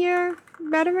 10-year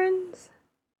veterans?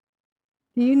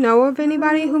 Do you know of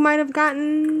anybody who might have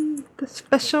gotten the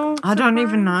special? I don't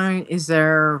even know.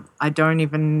 I don't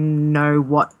even know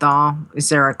is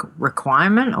there a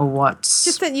requirement or what?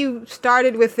 Just that you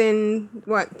started within,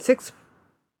 6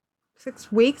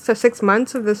 weeks or 6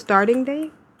 months of the starting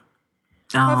date?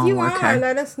 Oh, if you are,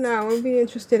 let us know. We'll be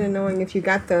interested in knowing if you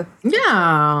got the...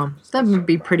 Yeah, that would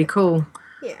be pretty cool.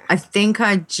 Yeah. I think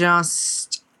I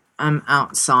just am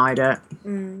outside it.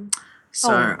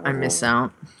 So I miss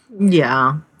out.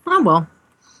 Yeah. Oh, well.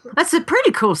 That's a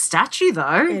pretty cool statue,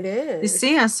 though. It is. You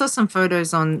see, I saw some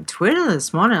photos on Twitter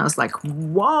this morning. I was like,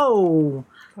 whoa,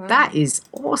 that is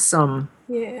awesome.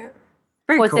 Yeah.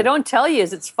 Very what cool. they don't tell you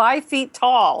is it's 5 feet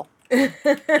tall. Can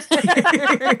you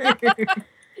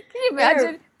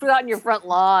imagine? Put it out in your front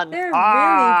lawn. Really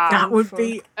that would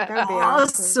be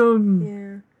awesome.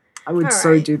 Yeah. I would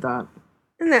do that.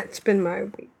 And that's been my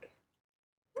week.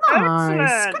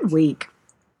 Nice. Good week.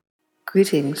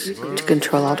 Greetings to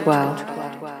Ctrl Alt WoW.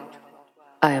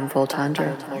 I am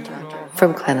Voltandra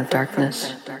from Clan of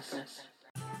Darkness.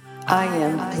 I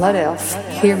am Blood Elf,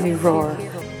 hear me roar.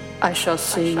 I shall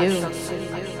see you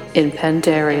in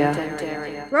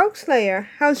Pandaria. Rogue Slayer,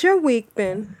 how's your week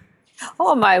been?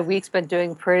 Oh, my week's been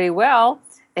doing pretty well.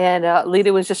 And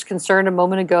Lita was just concerned a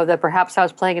moment ago that perhaps I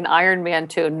was playing an Iron Man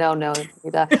tune. No,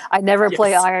 Lita. I never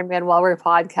play Iron Man while we're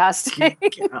podcasting.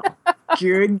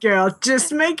 Good girl.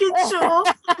 Just making sure.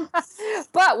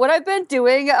 But what I've been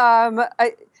doing,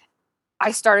 I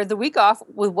started the week off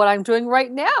with what I'm doing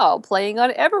right now, playing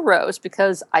on Everrose,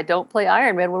 because I don't play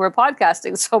Iron Man when we're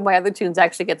podcasting, so my other tunes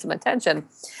actually get some attention.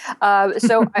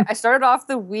 So I started off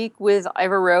the week with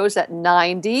Everrose at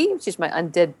 90. She's my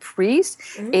undead priest.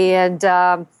 And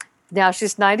now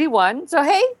she's 91. So,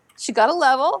 hey, she got a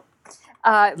level.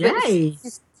 Yay.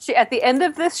 She, at the end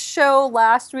of this show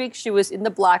last week, she was in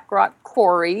the Blackrock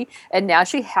Quarry, and now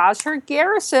she has her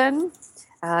garrison.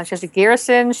 She has a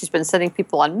garrison. She's been sending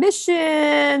people on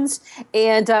missions.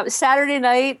 And Saturday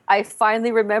night, I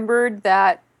finally remembered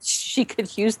that she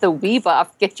could use the Wii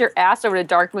buff. Get your ass over to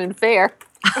Dark Moon Fair.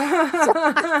 So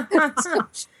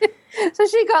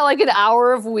she got like an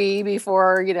hour of Wii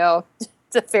before,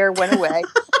 the fair went away.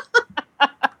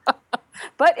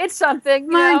 But it's something.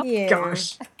 My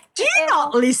gosh. Do you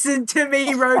not listen to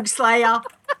me, Rogue Slayer?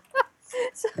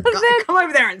 Come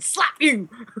over there and slap you.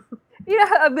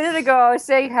 A minute ago I was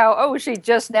saying how, she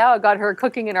just now got her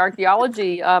cooking and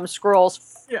archaeology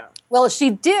scrolls. Yeah. Well,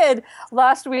 she did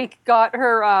last week, got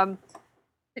her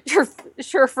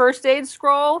her first aid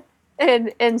scroll,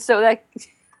 and so that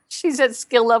she's at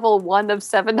skill level 1 of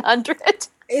 700.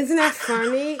 Isn't that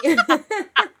funny?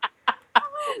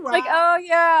 Wow.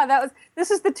 Like,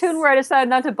 this is the tune where I decided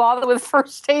not to bother with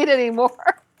first aid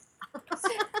anymore. Not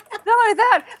only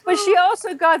that, but she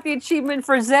also got the achievement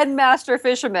for Zen Master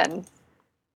Fisherman.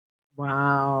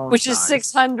 Wow. Which is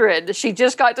 600. She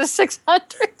just got to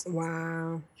 600.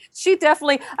 Wow. She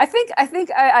definitely, I think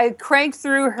I cranked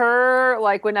through her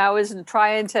like when I was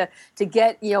trying to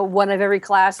get, one of every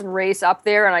class and race up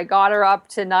there, and I got her up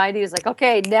to 90. It's like,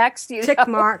 okay, next. Tick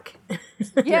mark.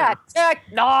 Yeah, check,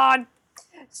 nod.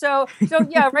 So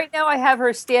yeah, right now I have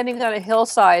her standing on a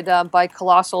hillside by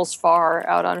Colossal's Far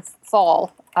out on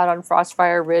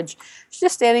Frostfire Ridge. She's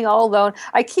just standing all alone.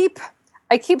 I keep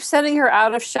sending her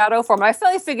out of shadow form. I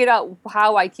finally figured out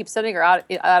how I keep sending her out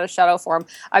of shadow form.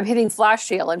 I'm hitting Flash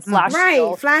Heal, and Flash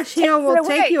Heal. Right, Flash Heal will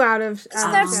take you out of.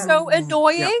 Isn't that so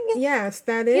annoying? Yeah. Yes,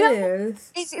 that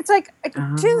is. It's like,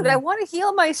 dude, I want to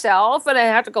heal myself, and I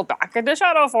have to go back into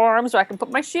shadow form so I can put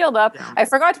my shield up. Yeah. I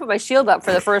forgot to put my shield up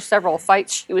for the first several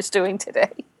fights she was doing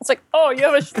today. It's like, oh, you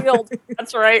have a shield.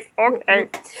 That's right. Okay.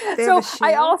 So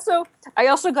I also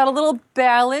got a little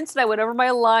balance, and I went over my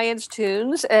alliance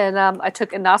tunes, and I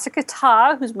took Inasaka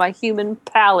Ta, who's my human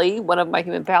pally, one of my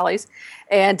human pallies,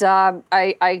 and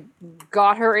I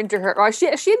got her into her. She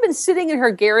had been sitting in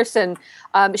her garrison.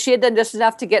 She had done just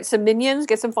enough to get some minions,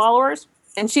 get some followers,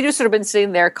 and she just sort of been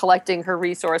sitting there collecting her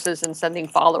resources and sending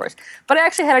followers. But I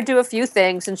actually had to do a few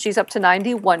things, and she's up to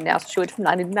 91 now, so she went from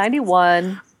 90 to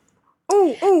 91.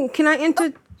 Oh, can I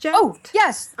interject? Oh,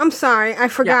 yes. I'm sorry, I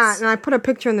forgot, and I put a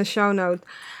picture in the show notes.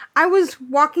 I was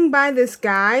walking by this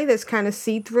guy that's kind of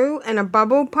see-through, and a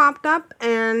bubble popped up,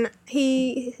 and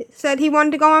he said he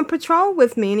wanted to go on patrol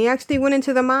with me, and he actually went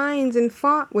into the mines and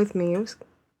fought with me.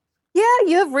 Yeah,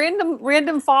 you have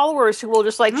random followers who will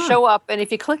just show up, and if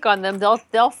you click on them,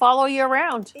 they'll follow you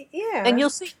around. Yeah, and you'll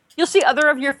see other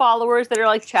of your followers that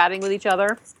are chatting with each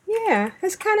other. Yeah,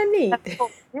 it's kind of neat. Cool.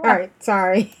 Yeah. All right,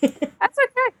 sorry. That's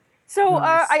okay. So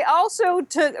nice. I also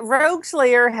took Rogue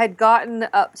Slayer had gotten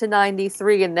up to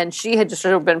 93, and then she had just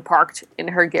sort of been parked in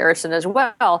her garrison as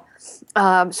well. So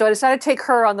I decided to take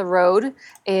her on the road,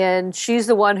 and she's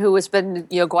the one who has been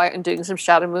going out and doing some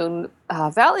Shadow Moon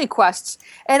Valley quests.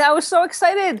 And I was so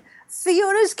excited.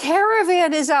 Fiona's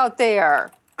caravan is out there.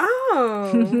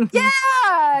 Oh,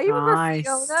 yeah! You remember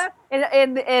Fiona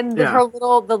and her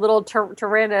little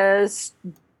Tyranna's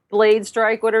Blade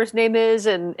Strike, whatever his name is,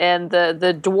 and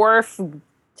the dwarf.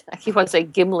 I keep on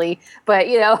saying Gimli, but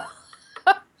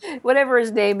whatever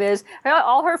his name is.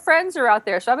 All her friends are out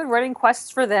there, so I've been running quests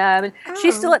for them. And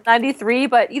she's still at 93,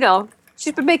 but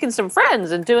she's been making some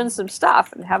friends and doing some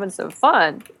stuff and having some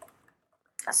fun.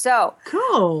 So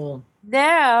cool.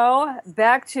 Now,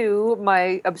 back to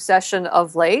my obsession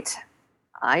of late,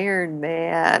 Iron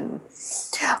Man.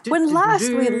 When last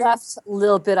we left, a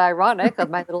little bit ironic, of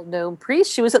my little gnome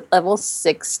priest, she was at level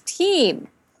 16.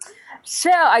 So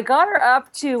I got her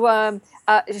up to,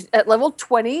 at level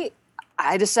 20,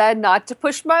 I decided not to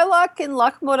push my luck in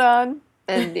Lochmodan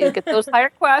and get those higher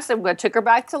quests. I'm going to take her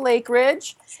back to Lake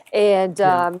Ridge. And,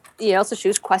 so she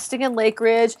was questing in Lake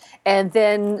Ridge. And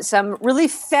then some really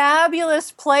fabulous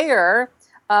player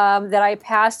that I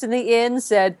passed in the inn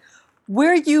said,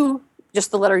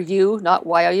 just the letter U, not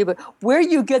Y-O-U, but where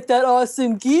you get that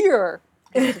awesome gear?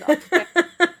 And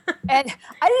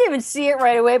I didn't even see it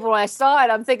right away, but when I saw it,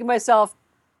 I'm thinking to myself,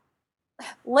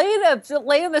 lay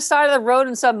on the side of the road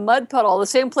in some mud puddle, the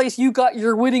same place you got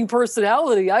your winning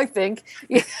personality, I think.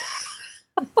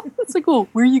 It's like, oh,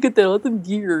 where you get that other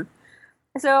gear?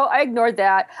 So I ignored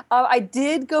that. I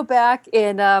did go back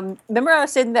and remember I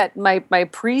was saying that my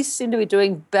priest seemed to be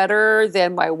doing better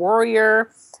than my warrior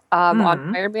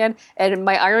on Iron Man, and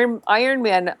my Iron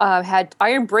Man had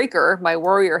Iron Breaker. My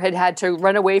warrior had to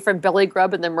run away from Belly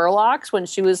Grub and the Murlocs when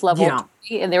she was level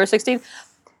 20 and they were 16.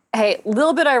 Hey, a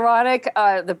little bit ironic.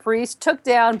 The priest took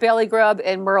down Belly Grub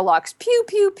and Murlocs. Pew,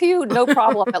 pew, pew. No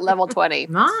problem at level 20.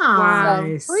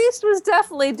 Nice. So priest was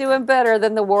definitely doing better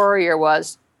than the warrior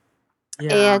was.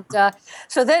 Yeah. And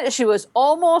so then she was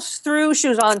almost through. She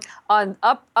was on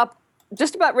up,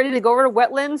 just about ready to go over to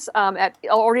wetlands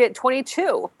already at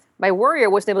 22. My warrior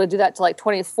wasn't able to do that till like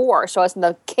 24. So I was in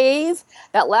the cave,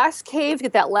 that last cave, to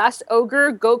get that last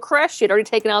ogre, Go Crush. She had already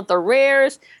taken out the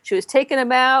rares. She was taking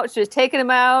them out.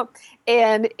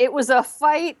 And it was a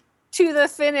fight to the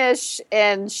finish,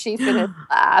 and she finished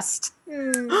last.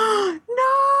 No!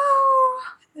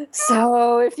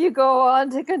 So if you go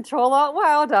on to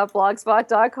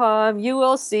controlotwow.blogspot.com, you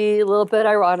will see a little bit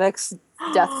Ironic's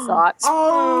death thoughts.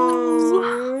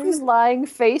 He's lying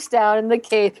face down in the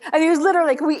cave. And he was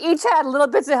literally, we each had little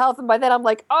bits of health, and by then I'm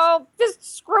like, oh,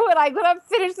 just screw it. I'm going to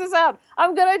finish this out.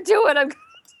 I'm going to do it.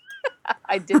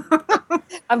 I did.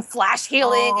 I'm flash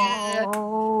healing.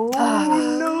 Oh,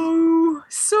 no.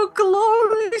 So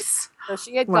close. So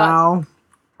she had got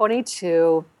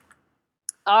 22.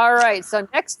 All right, so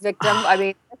next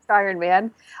Iron Man,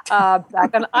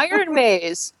 back on Iron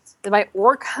Maze, my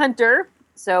Orc Hunter.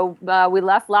 So we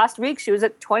left last week. She was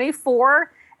at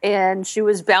 24, and she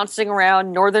was bouncing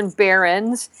around Northern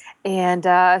Barrens. And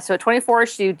so at 24,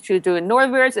 she was doing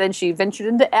Northern Barrens, and then she ventured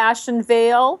into Ashen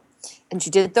Vale, and she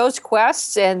did those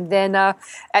quests. And then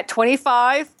at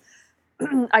 25,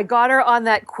 I got her on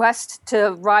that quest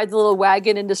to ride the little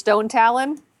wagon into Stone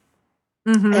Talon.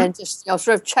 And just sort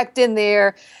of checked in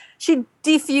there. She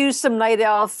defused some night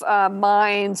elf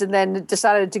mines, and then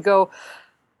decided to go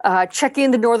check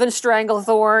into Northern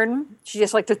Stranglethorn. She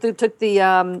just took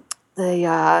the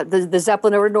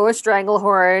Zeppelin over to Northern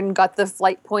Stranglethorn, got the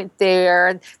flight point there,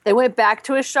 and they went back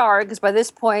to Ashara because by this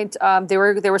point there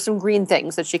were some green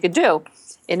things that she could do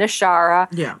in Ashara.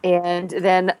 Yeah, and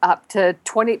then up to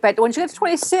 20. But when she got to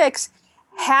 26,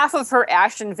 half of her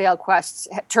Ashen Vale quests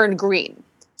turned green.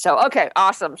 So, okay,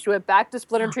 awesome. She went back to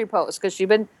Splinter Tree Post because she'd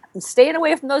been staying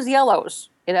away from those yellows,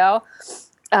 So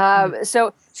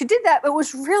she did that. It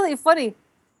was really funny.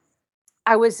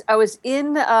 I was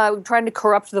in trying to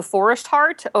corrupt the Forest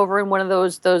Heart over in one of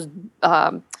those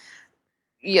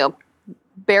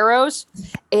barrows,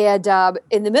 and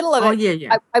in the middle of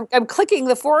I'm clicking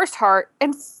the Forest Heart,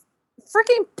 and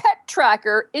freaking Pet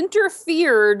Tracker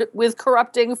interfered with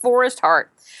corrupting Forest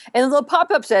Heart. And the little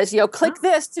pop-up says, click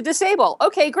this to disable.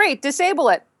 Okay, great, disable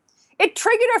it. It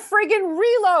triggered a friggin'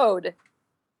 reload.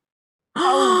 A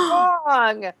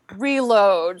wrong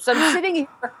reload. So I'm sitting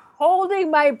here holding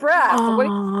my breath,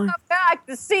 waiting to come back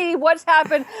to see what's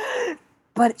happened.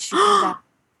 But she was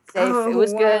that safe. It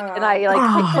was good. And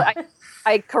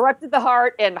I corrupted the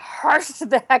heart and harshed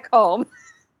the heck home.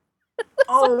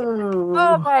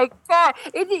 Oh my God.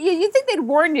 You think they'd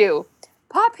warn you.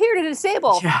 Pop here to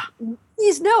disable. Yeah.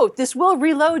 Please note, this will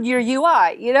reload your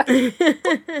UI,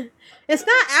 It's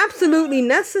not absolutely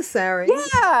necessary.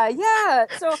 Yeah.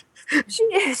 So she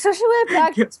went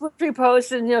back to Split Tree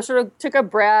Post and, sort of took a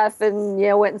breath and,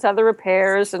 went inside the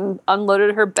repairs and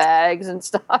unloaded her bags and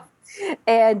stuff.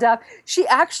 And she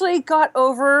actually got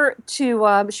over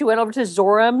to, she went over to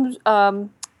Zorum's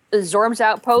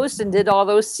outpost and did all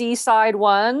those seaside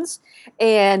ones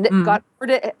and got over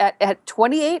to, at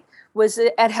 28, was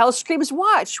at Hellscream's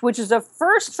Watch, which is a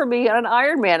first for me on an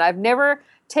Iron Man. I've never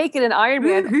taken an Iron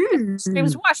Man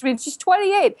Hellscream's Watch. I mean, she's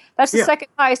 28. That's the second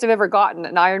highest I've ever gotten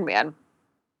an Iron Man.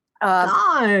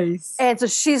 Nice. And so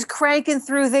she's cranking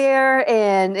through there,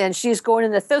 and she's going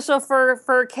in the Thistle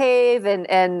Fir cave,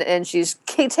 and she's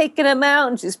taking them out,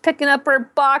 and she's picking up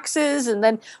her boxes. And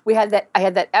then I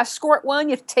had that escort one.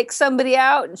 You take somebody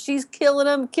out, and she's killing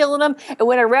them, and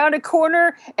went around a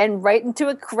corner and right into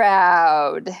a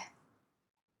crowd,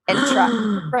 and tried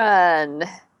to run.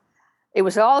 It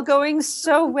was all going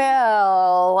so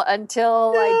well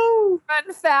until I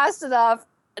run fast enough.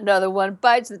 Another one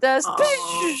bites the dust.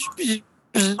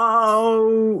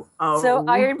 Oh. So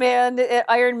Iron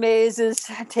Maze is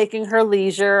taking her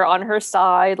leisure on her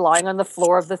side, lying on the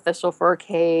floor of the Thistle Fir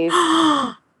cave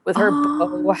with her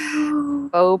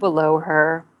bow below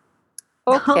her.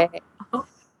 Okay.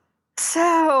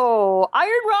 So,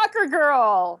 Iron Rocker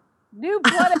Girl, new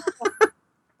blood elf.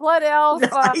 Blood elf.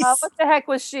 Nice. What the heck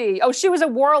was she? Oh, she was a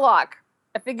warlock.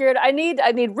 I figured I need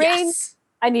rain. Yes.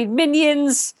 I need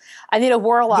minions. I need a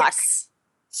warlock. Yes.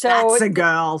 So That's a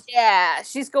girl. Yeah,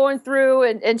 she's going through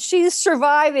and she's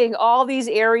surviving all these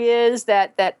areas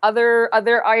that other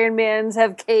Iron Mans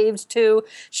have caved to.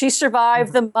 She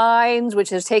survived the mines, which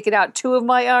has taken out 2 of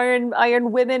my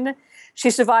Iron women. She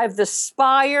survived the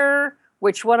spire,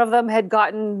 which one of them had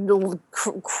gotten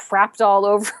crapped all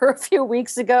over a few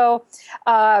weeks ago.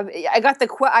 I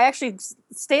actually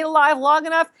stayed alive long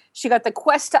enough. She got the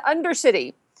quest to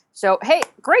Undercity. So, hey,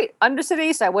 great,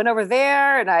 Undercity. So I went over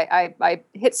there and I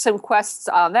hit some quests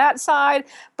on that side.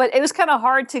 But it was kind of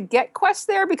hard to get quests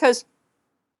there because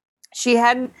she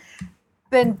hadn't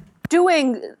been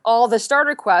doing all the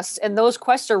starter quests, and those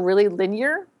quests are really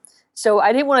linear. So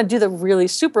I didn't want to do the really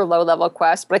super low level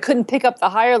quest, but I couldn't pick up the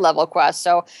higher level quest.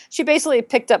 So she basically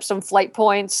picked up some flight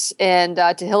points and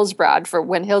to Hillsbrad for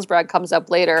when Hillsbrad comes up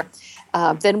later.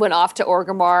 Then went off to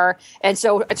Orgrimmar, and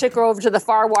so I took her over to the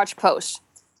Farwatch post.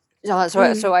 So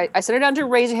I sent her down to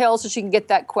Razor Hill so she can get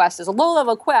that quest. It's a low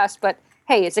level quest, but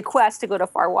hey, it's a quest to go to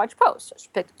Farwatch post. So she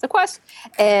picked up the quest,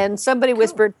 and somebody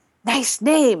whispered, "Nice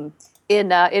name." In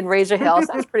Razor Hill. So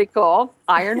that's pretty cool.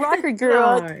 Iron Rocker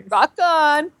Girl, nice. Rock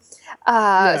on.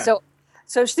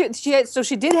 So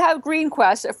she did have green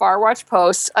quests at Farwatch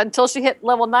Post until she hit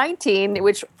level 19,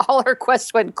 which all her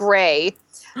quests went gray.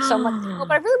 So I'm like,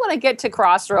 but I really want to get to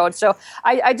Crossroads. So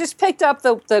I just picked up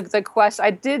the quest.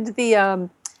 I did the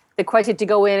quest to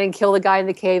go in and kill the guy in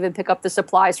the cave and pick up the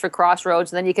supplies for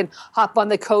Crossroads. And then you can hop on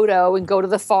the Kodo and go to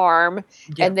the farm.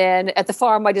 Yep. And then at the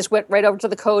farm, I just went right over to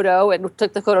the Kodo and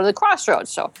took the Kodo to the Crossroads.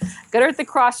 So got her at the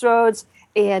Crossroads.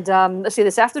 And let's see,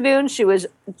 this afternoon, she was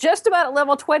just about at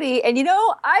level 20. And,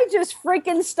 I just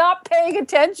freaking stopped paying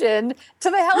attention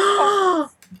to the health bar.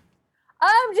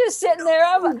 I'm just sitting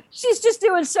there. She's just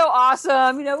doing so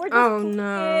awesome. We're just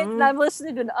and I'm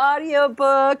listening to an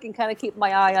audiobook and kind of keep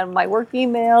my eye on my work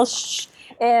emails.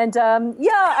 And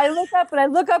I look up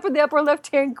in the upper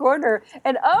left-hand corner,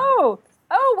 and oh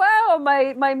wow,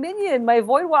 my minion, my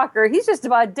Voidwalker, he's just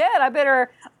about dead. I better.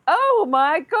 Oh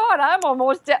my God, I'm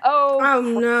almost dead. Oh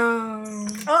no.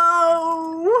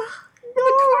 Oh.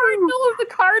 The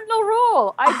cardinal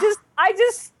rule. I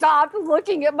just stopped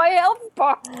looking at my health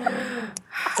bar.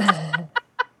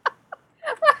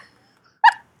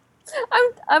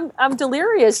 I'm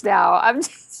delirious now. I'm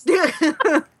just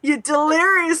You're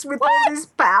delirious with all this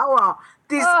power.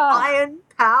 This iron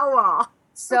power.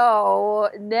 So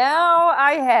now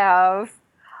I have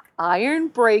Iron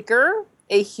Breaker,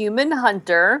 a human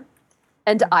hunter,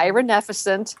 and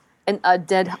Ironeficent, an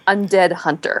undead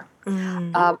hunter.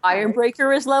 Iron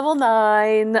Breaker is level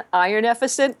 9.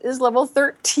 Ironeficent is level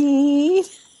 13.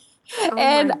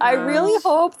 And I really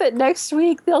hope that next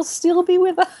week they'll still be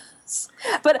with us.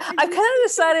 But I've kind of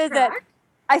decided that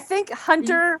I think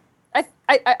Hunter,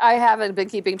 I haven't been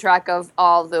keeping track of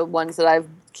all the ones that I've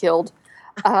killed,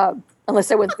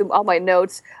 unless I went through all my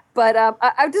notes. But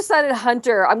I've decided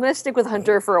Hunter, I'm going to stick with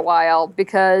Hunter for a while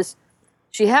because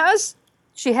she has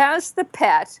the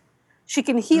pet. She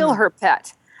can heal her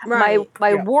pet. Right.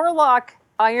 My Warlock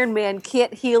Iron Man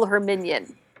can't heal her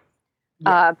minion.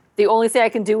 Yeah. The only thing I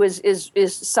can do is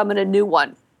summon a new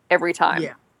one every time.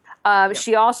 Yeah.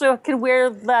 She also can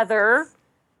wear leather,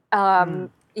 at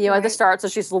the start, so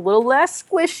she's a little less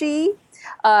squishy.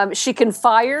 She can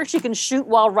fire. She can shoot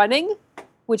while running,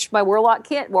 which my Warlock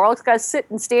can't. Warlock's got to sit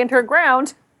and stand her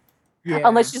ground. Yeah.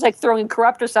 Unless she's like throwing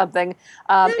corrupt or something.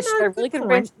 She's got a really good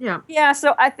range. Yeah,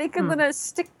 so I think I'm going to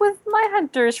stick with my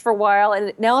hunters for a while.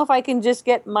 And now if I can just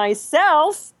get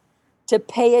myself to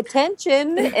pay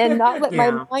attention and not let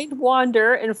my mind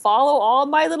wander and follow all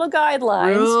my little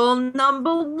guidelines. Rule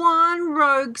number 1,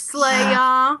 Rogue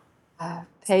Slayer.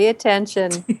 Pay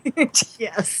attention.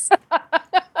 Yes.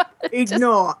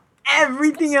 Ignore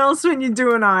everything else when you're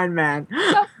doing Iron Man.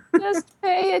 Just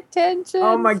pay attention.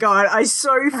 Oh my God, I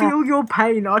so feel your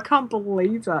pain. I can't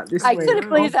believe that this week. I couldn't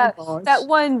believe that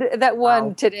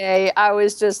one today. I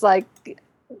was just like,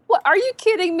 "What? Are you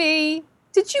kidding me?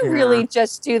 Did you really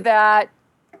just do that?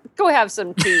 Go have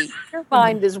some tea. Your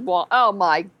mind is oh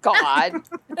my God."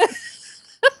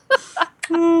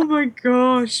 Oh my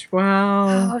gosh!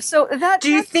 Wow. Oh, so do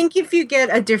you think if you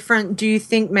get do you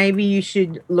think maybe you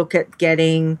should look at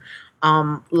getting,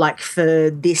 like for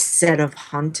this set of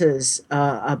hunters,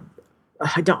 I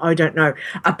don't know,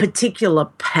 a particular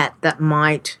pet that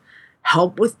might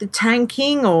help with the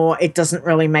tanking, or it doesn't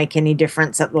really make any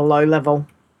difference at the low level?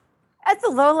 At the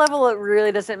low level, it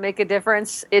really doesn't make a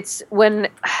difference. It's when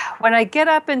I get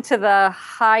up into the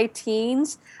high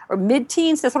teens or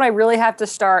mid-teens, that's when I really have to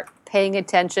start paying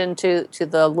attention to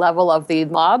the level of the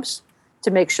mobs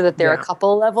to make sure that they're a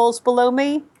couple levels below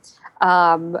me.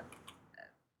 But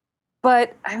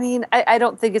I mean, I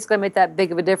don't think it's going to make that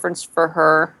big of a difference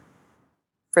for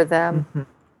them. Mm-hmm.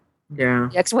 Yeah.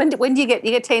 Yeah. Because when do you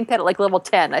get tame pet at like level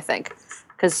 10? I think.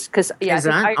 Because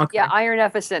Iron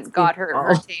Efficient got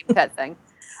her tame pet thing.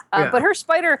 But her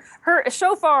spider,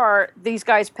 so far these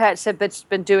guys' pets have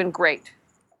been doing great.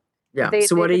 Yeah.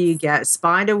 So what do you get?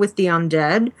 Spider with the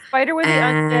undead. Spider with the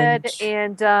undead,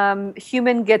 and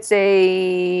human gets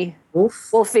a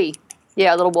wolfie.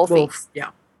 Yeah, a little wolfie. Wolf.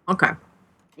 Yeah. Okay.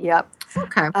 Yep.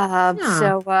 Okay.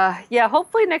 So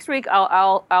hopefully next week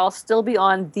I'll still be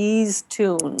on these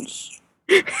tunes.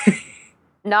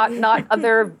 Not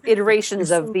other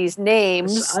iterations of these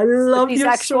names. I love these your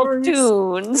actual stories.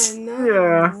 tunes.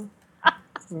 Yeah.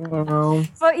 Wow.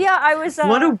 But yeah, I was.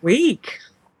 What a week!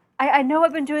 I know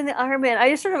I've been doing the Iron Man.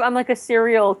 I'm like a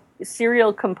serial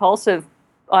compulsive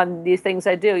on these things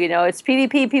I do. You know, it's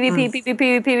PvP, PvP,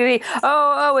 PvP, PvP.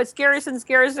 Oh, it's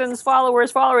garrisons,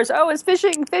 followers. Oh, it's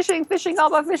fishing, all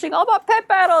about pet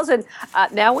battles, and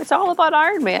now it's all about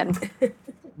Iron Man.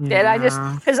 And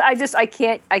I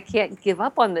can't give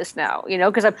up on this now, you know,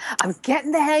 because I'm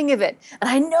getting the hang of it, and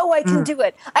I know I can do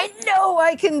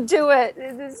it.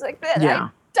 It's like that. Yeah.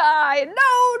 Die. No,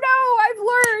 I've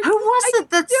learned. Who was it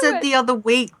that said the other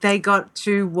week they got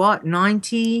to what,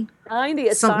 90? 90,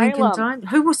 something Asylum.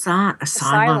 Who was that?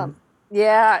 Asylum.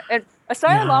 Yeah, and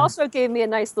Asylum also gave me a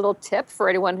nice little tip for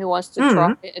anyone who wants to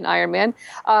try an Iron Man.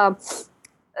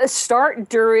 Start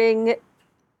during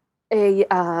a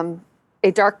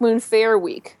Dark Moon Fair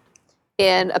week,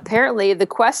 and apparently the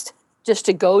quest just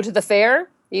to go to the fair,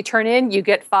 you turn in, you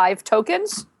get 5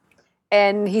 tokens,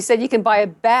 and he said you can buy a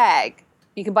bag.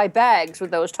 You can buy bags with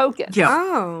those tokens. Yeah.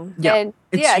 Oh. Yeah. And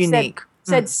it's unique.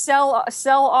 Said sell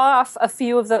off a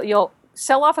few of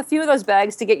those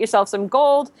bags to get yourself some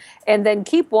gold, and then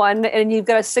keep one, and you've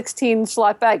got a 16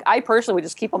 slot bag. I personally would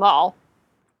just keep them all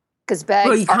because bags.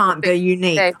 Well, you can't. They're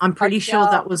unique. I'm pretty sure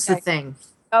that was the thing.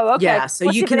 Oh, okay. Yeah. So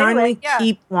you can only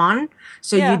keep one.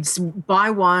 So you'd buy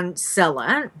one, sell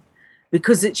it.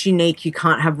 Because it's unique, you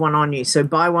can't have one on you. So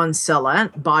buy one, sell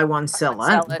it. Buy one, sell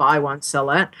it. Buy one,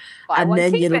 sell it. And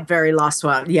then your very last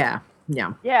one. Yeah.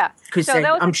 Yeah. Yeah. Because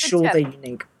I'm sure they're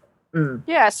unique.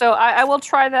 Yeah. So I will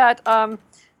try that.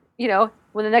 You know,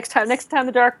 when the next time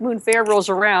the Dark Moon Fair rolls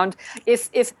around, if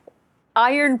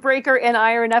Ironbreaker and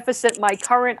Iron Efficient, my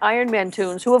current Iron Man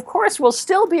tunes, who of course will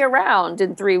still be around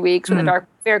in 3 weeks when the Dark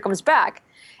Fair comes back,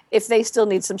 if they still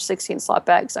need some 16 slot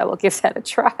bags, I will give that a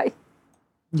try.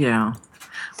 Yeah.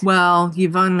 Well,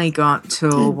 you've only got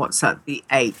till, what's that, the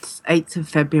 8th. 8th of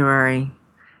February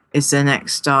is the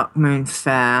next Dark Moon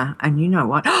Fair. And you know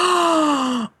what?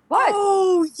 What?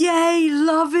 Oh, yay.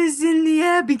 Love is in the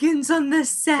Air begins on the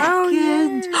 2nd. Oh,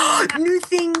 yeah. New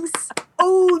things.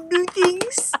 Oh, new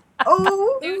things.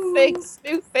 Oh. New things.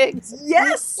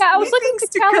 Yes. Yeah, I was looking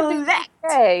to collect.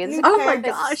 Oh, my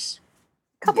gosh.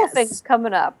 Couple things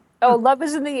coming up. Oh, Love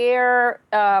is in the Air,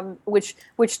 which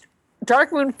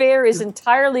Dark Moon Fair is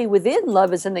entirely within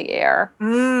Love is in the Air.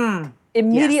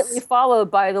 Immediately followed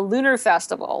by the Lunar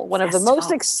Festival, one of the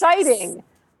most exciting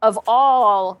of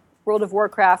all World of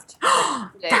Warcraft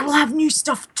days. That'll have new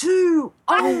stuff too.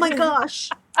 Oh my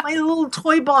gosh. My little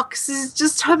toy box is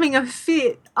just having a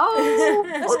fit. Oh,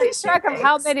 let's keep track of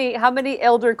how many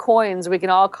Elder coins we can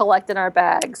all collect in our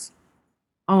bags.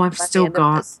 Oh, I've still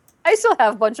got. I still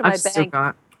have a bunch of my bags. Still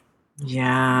got.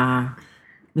 Yeah.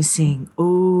 Missing.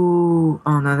 Oh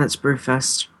no, that's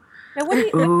Brewfest. Now,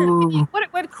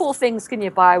 what cool things can you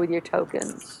buy with your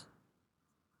tokens?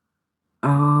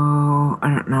 Oh, I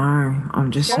don't know.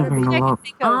 I'm just having a look.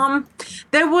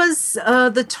 There was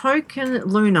the token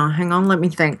Luna. Hang on, let me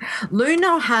think.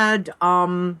 Luna had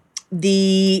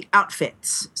the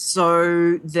outfits.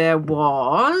 So there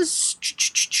was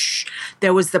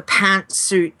the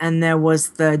pantsuit and there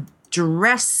was the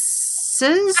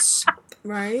dresses.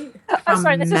 Right. I'm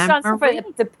sorry, this is sounds funny.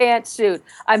 The pantsuit.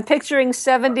 I'm picturing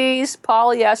 70s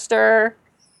polyester.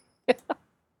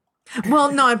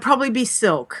 Well, no, it'd probably be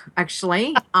silk,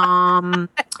 actually. From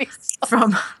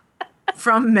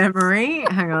memory.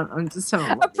 Hang on, I'm just telling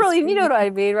you. Brilliant, you know what I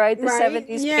mean, right? The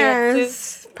 70s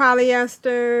yes.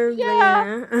 Polyester.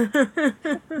 Yeah.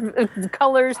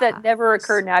 Colors that never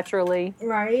occur naturally.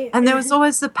 Right. And there was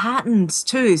always the patterns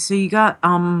too. So you got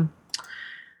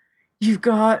you've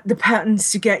got the patterns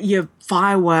to get your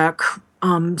firework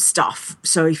stuff.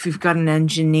 So if you've got an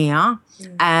engineer,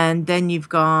 and then you've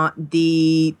got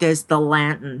there's the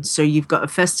lantern. So you've got a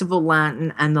festival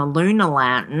lantern and the lunar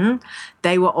lantern.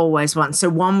 They were always one. So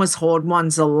one was Horde,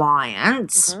 one's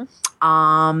Alliance.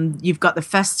 You've got the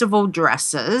festival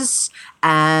dresses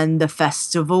and the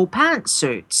festival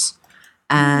pantsuits,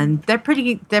 and they're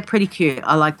pretty cute.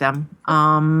 I like them.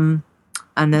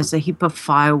 And there's a heap of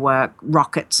firework,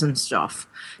 rockets and stuff.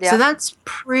 Yeah. So that's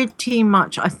pretty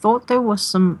much. I thought there was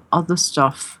some other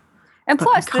stuff. And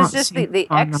plus, there's just the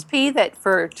XP that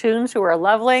for toons who are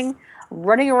leveling,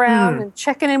 running around and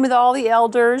checking in with all the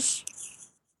elders.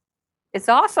 It's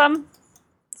awesome.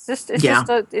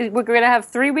 We're going to have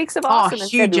 3 weeks of awesome in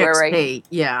huge February. XP.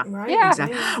 Yeah. Right. Yeah.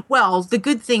 Exactly. Well, the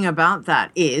good thing about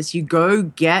that is you go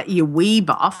get your Wii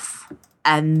buff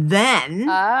and then you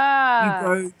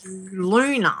go do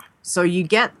Luna. So you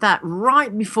get that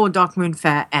right before Dark Moon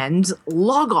Fair ends,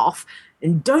 log off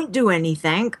and don't do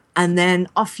anything, and then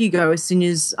off you go as soon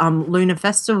as Lunar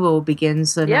Festival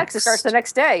begins. Because it starts the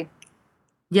next day.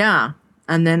 Yeah.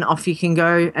 And then off you can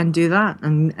go and do that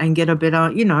and get a bit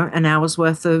of, an hour's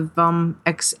worth of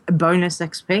bonus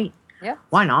XP. Yeah.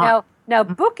 Why not? Now,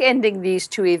 bookending these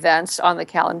two events on the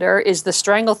calendar is the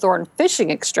Stranglethorn Fishing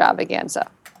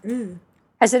Extravaganza.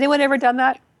 Has anyone ever done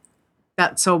that?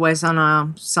 That's always on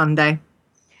a Sunday.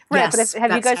 Right, yes, but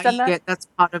have you guys done that?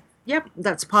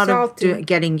 That's part of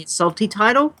getting your salty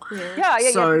title. Yeah,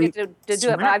 so you get to do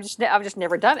it, but I've just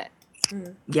never done it.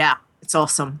 Yeah, it's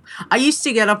awesome. I used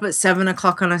to get up at 7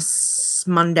 o'clock on a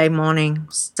Monday morning,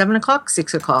 7 o'clock,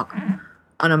 6 o'clock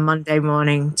on a Monday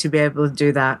morning to be able to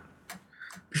do that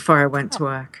before I went to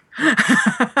work.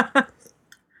 And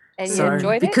you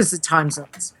enjoyed it? Because the time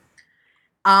zones.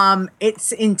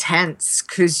 It's intense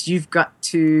because you've got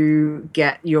to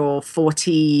get your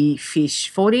 40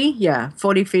 fish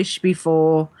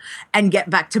before and get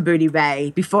back to Booty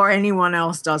Bay before anyone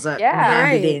else does it. Yeah,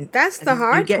 right. That's the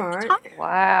hard part.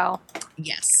 Wow.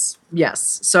 Yes.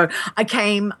 So I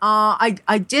came,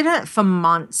 I did it for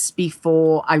months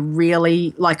before I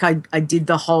really, I did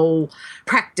the whole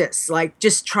practice,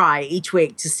 just try each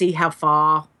week to see how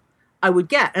far I would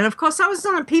get. And of course I was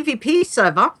on a PvP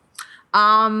server.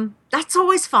 That's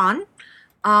always fun.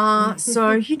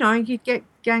 So, you get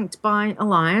ganked by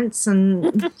Alliance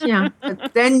and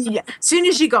but then as soon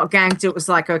as you got ganked, it was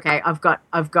like, okay, I've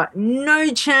got no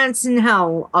chance in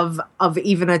hell of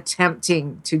even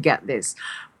attempting to get this.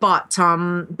 But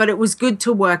it was good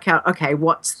to work out, okay,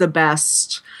 what's the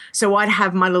best. So I'd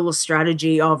have my little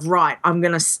strategy of, right, I'm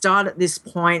going to start at this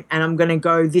point and I'm going to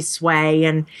go this way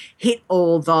and hit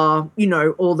all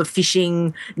the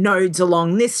fishing nodes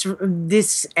along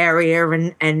this area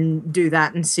and do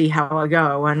that and see how I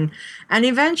go. And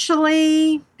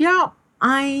eventually,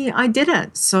 I did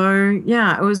it. So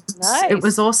it was nice. It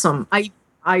was awesome. It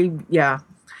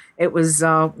was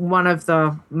one of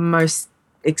the most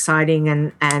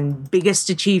exciting and biggest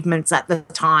achievements at the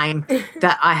time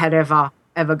that I had ever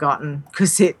gotten,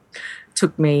 because it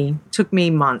took me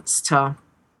months to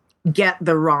get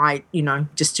the right,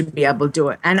 just to be able to do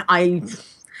it. And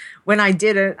when I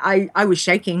did it, I was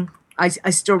shaking.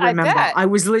 I still remember. I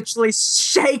was literally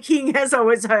shaking as I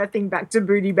was hurting back to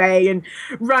Booty Bay and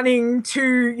running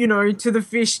to the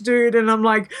fish dude. And I'm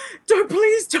like,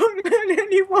 please don't let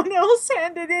anyone else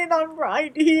hand it in. I'm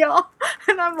right here.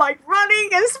 And I'm like running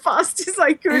as fast as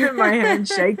I could and my hand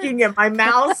shaking and my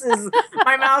mouse is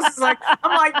like,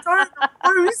 I'm like, don't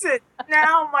lose it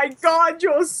now. My God,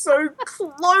 you're so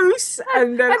close.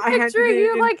 And then I'm picturing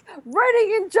you like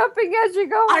running and jumping as you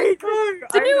go.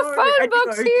 The new phone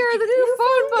book's here. The new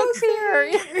phone book's here.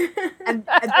 and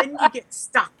then you get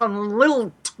stuck on a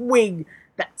little twig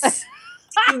that's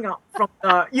sticking up from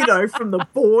the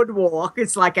boardwalk.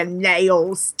 It's like a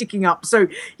nail sticking up. So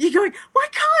you're going, why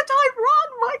can't I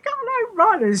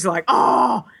run? And it's like,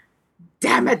 oh,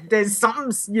 damn it, there's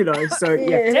something, so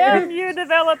yeah. Damn you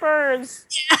developers.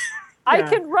 Yeah. I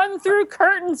can run through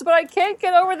curtains, but I can't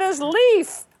get over this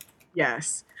leaf.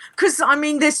 Yes. Because,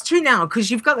 there's two now,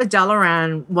 because you've got the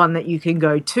Dalaran one that you can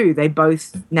go to. They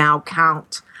both now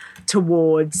count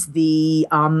towards the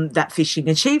that fishing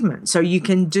achievement. So you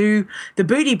can do the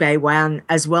Booty Bay one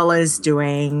as well as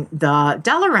doing the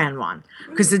Dalaran one.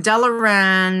 Because the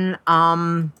Dalaran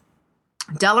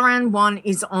one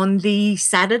is on the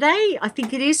Saturday. I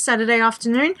think it is Saturday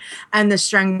afternoon. And the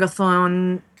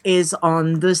Stranglethorn is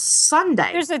on the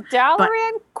Sunday. There's a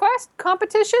Dalaran quest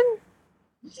competition?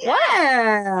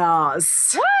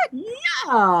 Yes. What?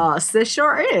 Yes, there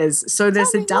sure is. So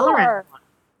there's a Dalaran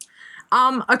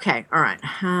one. Okay, all right.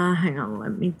 Hang on,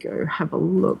 let me go have a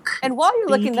look. And while you're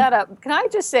looking that up, can I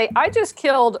just say, I just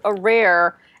killed a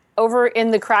rare over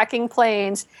in the cracking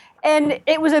plains, and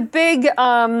it was a big,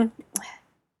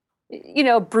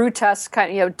 brew tusk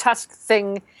kind, tusk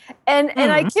thing, and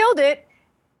I killed it,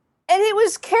 and it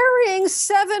was carrying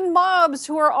 7 mobs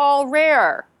who are all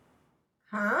rare.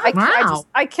 Huh?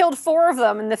 I killed 4 of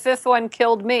them, and the 5th one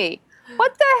killed me.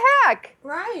 What the heck?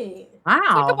 Right. Wow.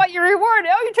 Talk about your reward.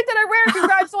 Oh, you took that at rare.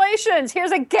 Congratulations.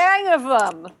 Here's a gang of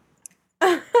them.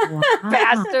 Wow.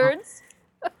 Bastards.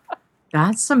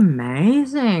 That's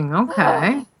amazing.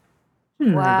 Okay.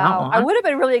 Wow. I would have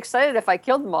been really excited if I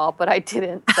killed them all, but I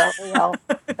didn't. So,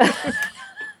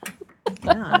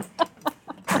 Yeah.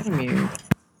 Blame you.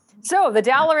 So, the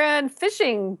Dalaran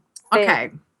fishing thing.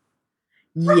 Okay.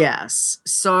 Yes.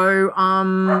 So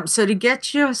to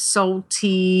get your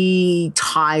salty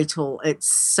title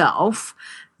itself,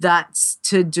 that's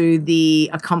to do the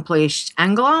accomplished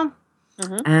angler.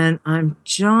 And I'm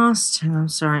just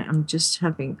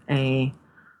having a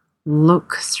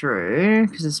look through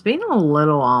because it's been a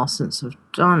little while since I've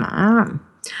done it.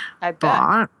 I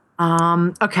bet.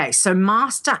 But okay, so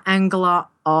Master Angler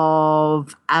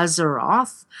of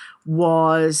Azeroth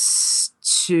was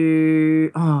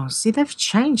they've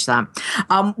changed that.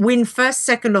 Win first,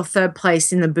 second, or third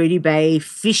place in the Booty Bay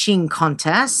fishing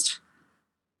contest.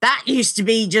 That used to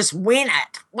be just win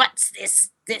it. What's this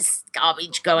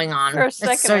garbage going on? First,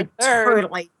 second, or third.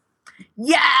 Totally.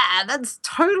 Yeah, that's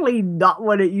totally not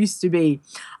what it used to be.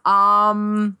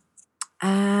 And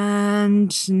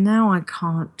now I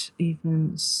can't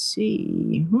even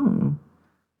see.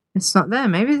 It's not there.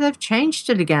 Maybe they've changed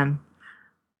it again.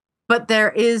 But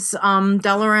there is,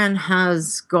 Dalaran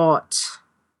has got,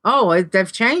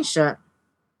 they've changed it.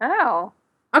 Oh.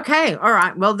 Okay, all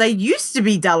right. Well, they used to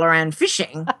be Dalaran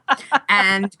Fishing,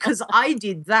 and because I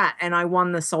did that and I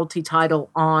won the salty title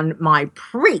on my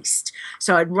priest.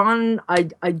 So I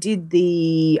did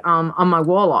the, on my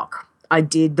warlock, I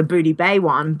did the Booty Bay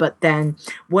one, but then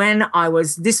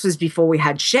this was before we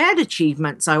had shared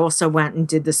achievements, I also went and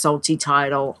did the salty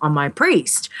title on my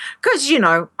priest because,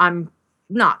 I'm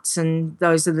nuts and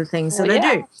those are the things that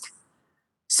I do.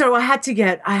 So I had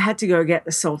to go get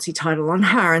the salty title on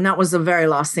her, and that was the very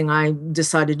last thing I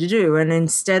decided to do. And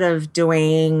instead of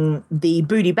doing the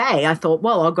Booty Bay, I thought,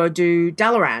 well, I'll go do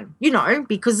Dalaran,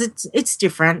 because it's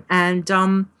different. And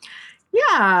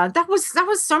that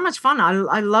was so much fun.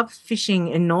 I love fishing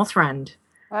in Northrend.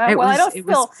 I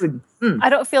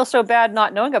don't feel so bad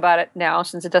not knowing about it now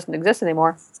since it doesn't exist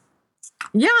anymore.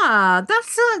 Yeah,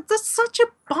 that's such a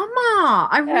bummer.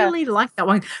 I really like that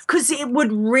one because it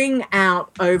would ring out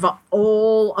over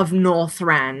all of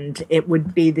Northrend. It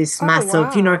would be this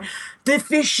massive, the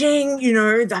fishing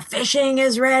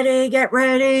is ready, get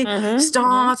ready,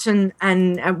 start, and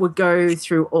it would go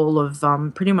through all of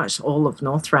pretty much all of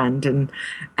Northrend,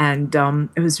 and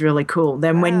it was really cool.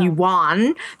 Then when you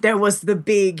won, there was the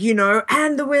big,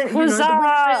 and the winners,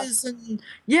 and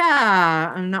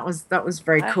and that was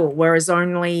very cool. Whereas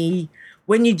only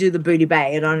when you do the Booty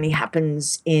Bay, it only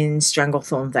happens in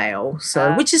Stranglethorn Vale,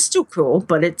 so which is still cool,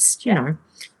 but it's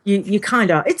you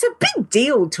kind of, it's a big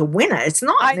deal to win it. It's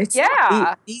not not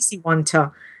the easy one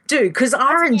to do because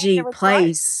RNG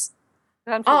plays.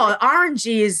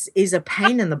 RNG is a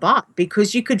pain in the butt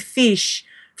because you could fish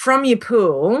from your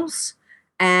pools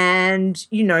and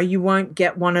you won't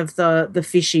get one of the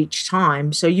fish each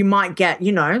time, so you might get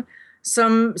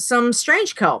some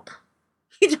strange kelp.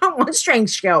 You don't want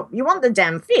strange kelp. You want the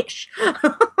damn fish.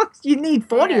 You need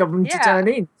 40 of them to turn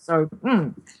in. So,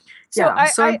 I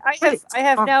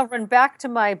have now run back to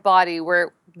my body where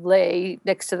it lay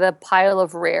next to the pile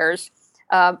of rares.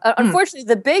 Unfortunately,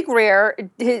 the big rare,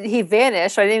 he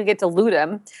vanished, so I didn't even get to loot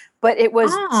him. But it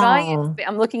was giant.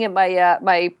 I'm looking at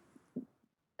my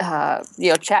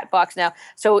chat box now.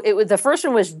 So the first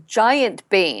one was Giant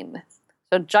Bane.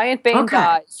 So Giant Bane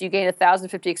dies, you gain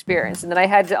 1,050 experience. And then I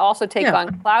had to also take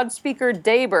on Cloud Speaker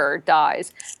Daber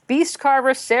dies, Beast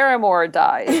Carver Saramore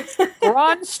dies,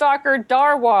 Bronze Stalker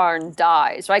Darwarn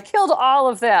dies. So I killed all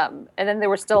of them, and then there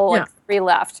were still 3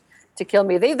 left to kill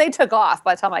me. They took off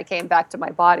by the time I came back to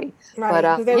my body. Right,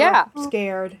 but they were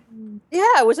scared.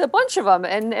 Yeah, it was a bunch of them,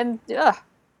 and wow.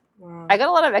 I got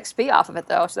a lot of XP off of it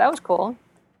though, so that was cool.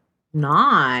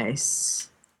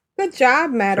 Nice. Good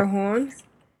job, Matterhorn.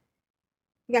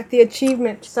 You got the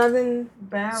achievement, Southern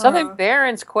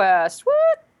Barons Quest.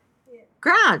 What?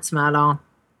 Congrats, Matter.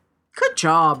 Good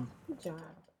job. Good job.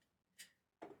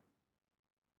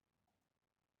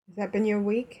 Has that been your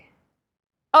week?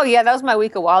 Oh, yeah, that was my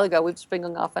week a while ago. We've just been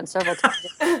going off on several times.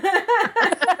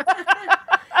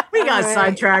 We got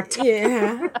sidetracked.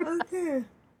 Yeah. Okay.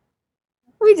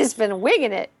 We just been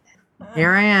winging it.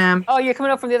 Here I am. Oh, you're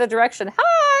coming up from the other direction.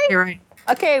 Hi. Here I am.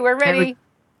 Okay, we're ready.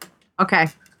 Okay.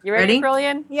 You ready,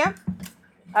 Brilliant? Yep.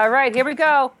 All right, here we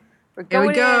go. We're Here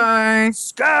we going go. in.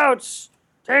 Scouts,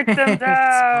 take them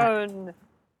down.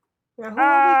 Now, who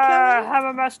are we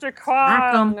killing? Hammermaster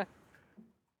Kwang.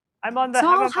 I'm on the It's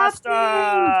all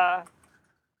Hammermaster.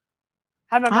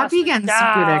 I hope you're getting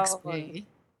some good XP.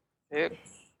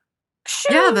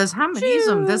 Yeah, there's how many of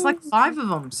them? There's like 5 of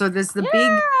them. So there's the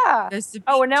big. There's the big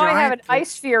and now I have an giant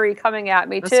Ice Fury coming at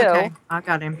me, That's too. okay. I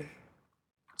got him.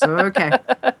 So, okay.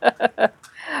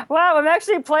 Wow, I'm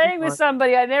actually playing with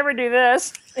somebody. I never do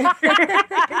this.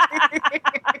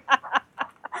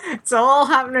 It's all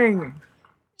happening.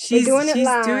 She's doing it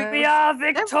live. We are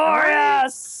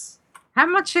victorious. How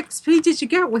much XP did you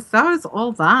get with those?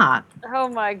 All that. Oh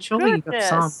my Surely you got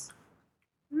some. goodness.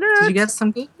 Loot. Did you get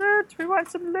some? Loot. We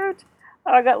want some loot.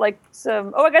 Oh, I got like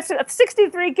some. Oh, I got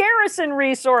 63 garrison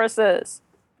resources.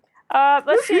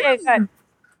 Let's see. I got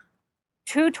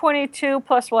 222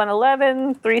 plus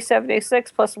 111,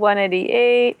 376 plus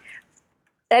 188.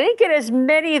 I didn't get as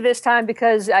many this time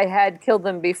because I had killed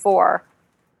them before.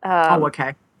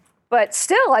 Okay. But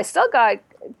still, I still got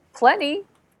plenty.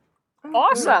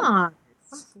 Awesome.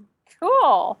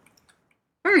 Cool.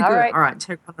 Very good. All right. All right,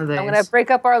 take one of these. I'm going to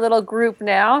break up our little group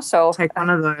now. So Take one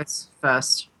of those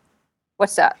first.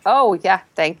 What's that? Oh, yeah.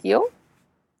 Thank you.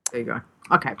 There you go.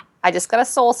 Okay. I just got a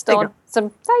soul stone.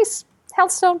 Some nice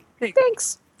health stone.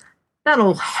 Thanks.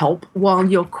 That'll help while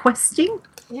you're questing.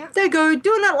 Yeah. There you go.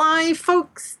 Doing it live,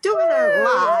 folks. Doing it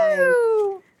live.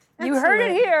 You heard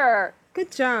it here.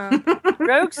 Good job.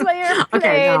 Rogue Slayer played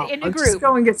now, in a I'll group. just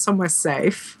go and get somewhere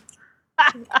safe.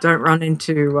 Don't run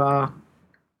into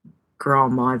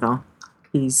Grom either.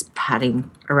 He's padding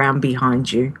around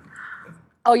behind you.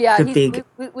 Oh yeah, the big,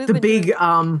 we've the been big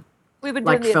doing, we've been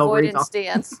like doing the Fell avoidance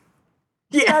Reaver. stance.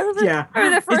 Yeah. I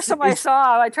remember the first time I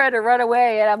saw him, I tried to run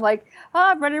away, and I'm like,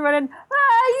 I'm running.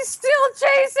 He's still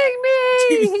chasing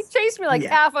me. He chased me like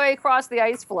halfway across the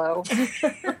ice floe.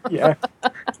 Yeah.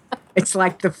 It's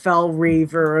like the Fell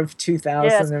Reaver of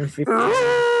 2015.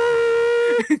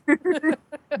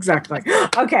 Exactly.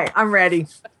 Okay, I'm ready.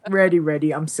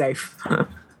 Ready. I'm safe.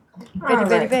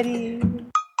 Ready.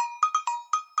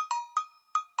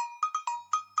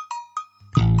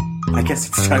 I guess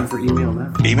it's time for email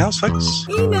now. Emails, folks?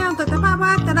 Email.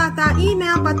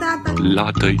 Email.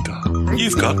 La data.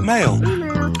 You've got mail.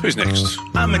 Who's next?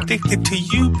 I'm addicted to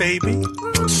you, baby.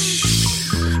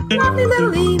 Lovely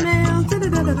little email.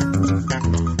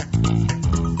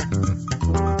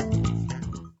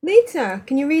 Lita,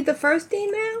 can you read the first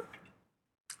email?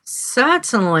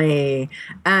 Certainly.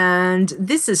 And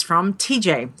this is from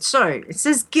TJ. So it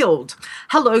says, Guild.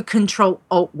 Hello, Control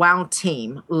Alt WoW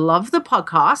team. Love the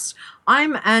podcast.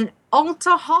 I'm an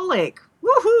altaholic.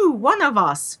 Woohoo! One of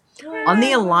us. On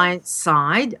the Alliance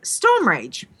side, Storm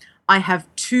Rage. I have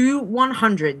 2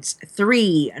 100s,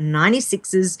 3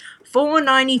 96s, 4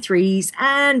 93s,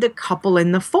 and a couple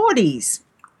in the 40s.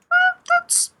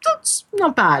 That's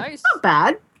not bad. Nice. Not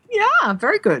bad. Yeah,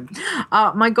 very good.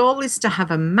 My goal is to have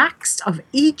a max of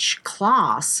each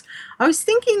class. I was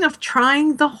thinking of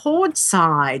trying the Horde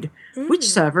side. Which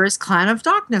server is Clan of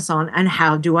Darkness on, and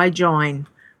how do I join?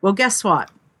 Well, guess what?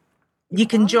 You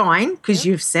can join because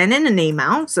you've sent in an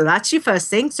email, so that's your first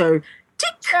thing. So,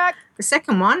 tick. The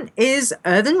second one is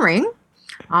Earthen Ring.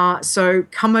 So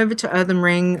come over to Earthen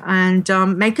Ring and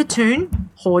make a tune,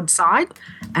 Horde side,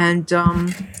 and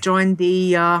join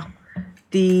the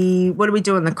what are we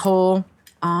doing? The call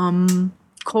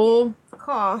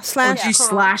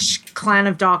slash Clan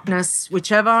of Darkness,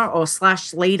 whichever, or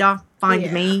slash leader.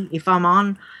 Find me if I'm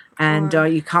on, and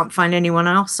you can't find anyone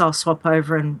else. I'll swap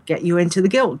over and get you into the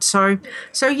guild. So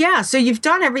you've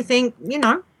done everything,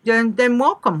 Then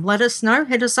welcome. Let us know.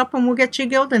 Hit us up and we'll get you a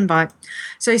guild invite.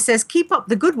 So he says, keep up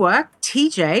the good work.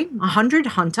 TJ, 100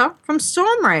 Hunter from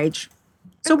Storm Rage.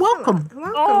 So welcome.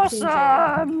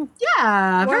 Awesome. TJ.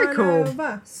 Yeah, very cool. One of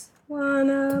us. One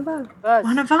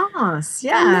of us.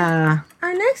 Yeah.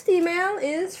 Our next email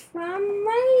is from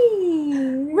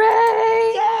Rain.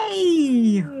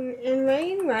 Yay! And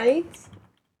Rain writes,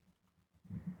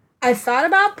 I thought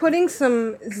about putting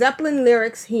some Zeppelin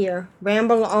lyrics here,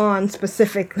 Ramble On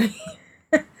specifically.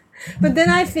 But then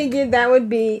I figured that would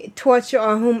be torture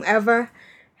on whomever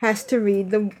has to read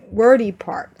the wordy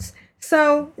parts.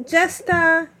 So just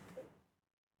hum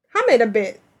it a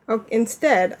bit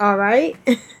instead, all right?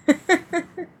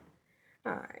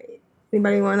 All right.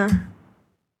 Anybody want to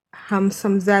hum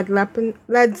some Led Zeppelin?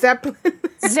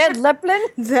 Zed Leplin?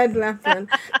 Zed Leplin.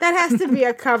 That has to be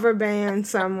a cover band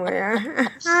somewhere.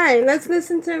 All right, let's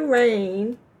listen to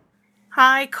Rain.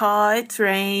 Hi, Ka, it's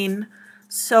Rain.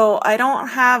 So I don't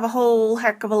have a whole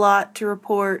heck of a lot to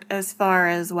report as far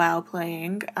as WoW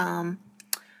playing.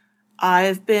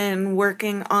 I've been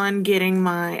working on getting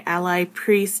my ally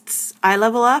priest's eye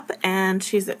level up, and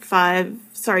she's at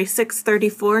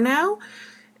 634 now.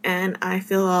 And I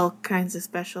feel all kinds of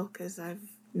special because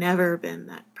I've never been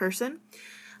that person.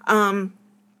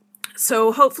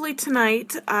 So hopefully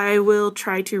tonight I will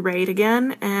try to raid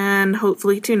again, and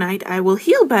hopefully tonight I will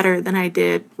heal better than I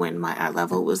did when my eye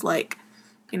level was like,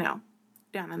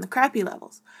 down in the crappy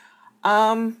levels.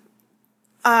 I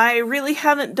really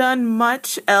haven't done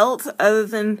much else other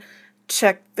than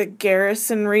check the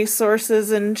garrison resources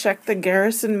and check the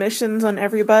garrison missions on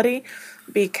everybody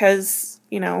because,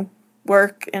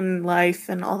 work and life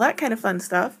and all that kind of fun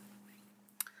stuff.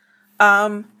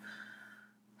 All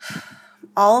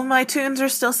of my tunes are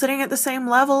still sitting at the same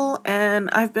level, and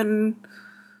I've been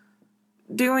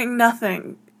doing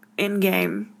nothing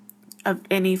in-game of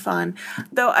any fun.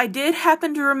 Though I did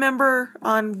happen to remember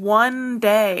on one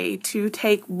day to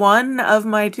take one of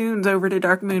my tunes over to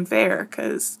Dark Moon Fair,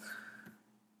 because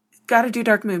gotta do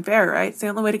Dark Moon Fair, right? It's the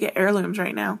only way to get heirlooms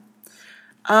right now.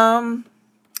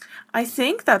 I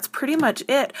think that's pretty much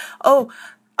it. Oh,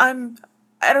 I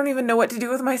don't even know what to do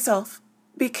with myself,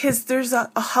 because there's a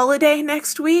holiday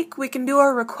next week. We can do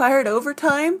our required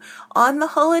overtime on the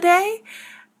holiday,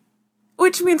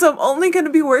 which means I'm only going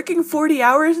to be working 40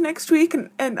 hours next week,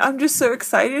 and I'm just so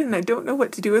excited, and I don't know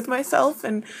what to do with myself,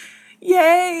 and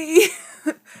yay!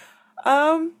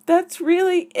 That's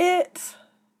really it,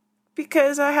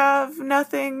 because I have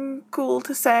nothing cool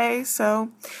to say,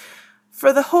 so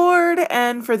for the Horde,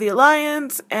 and for the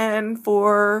Alliance, and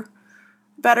for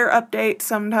better updates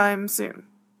sometime soon.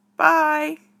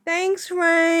 Bye! Thanks,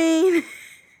 Rain!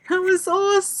 That was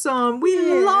awesome. We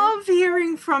love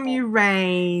hearing from you,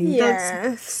 Rain. Yes.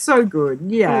 That's so good.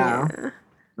 Yeah.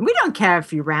 We don't care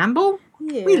if you ramble.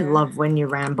 Yeah. We love when you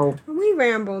ramble. We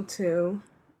ramble too.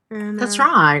 And, that's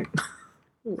right.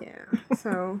 Yeah.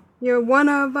 So you're one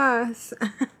of us.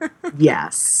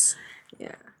 Yes.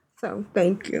 Yeah. So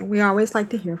thank you. We always like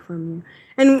to hear from you.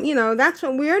 And, that's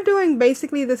what we're doing.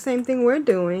 Basically the same thing we're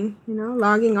doing.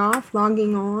 Logging off,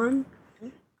 logging on.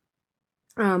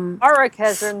 Arik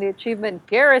has earned the achievement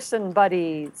Garrison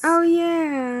Buddies. Oh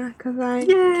yeah, because I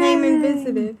came and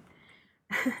visited.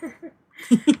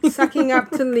 Sucking up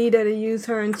to Lita to use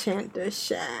her enchanter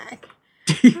shack.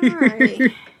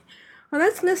 Alright. Well,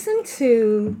 let's listen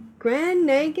to Grand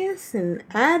Nagus and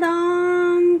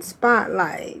Add-on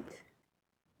Spotlight.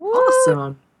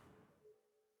 Awesome.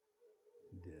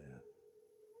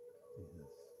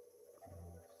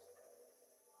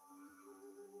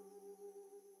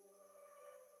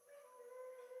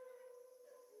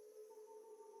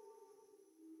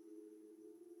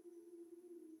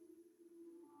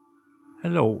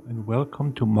 Hello and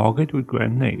welcome to Market with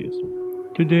Grand Nagus.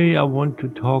 Today I want to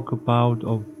talk about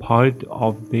a part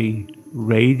of the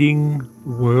raiding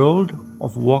world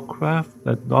of Warcraft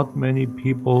that not many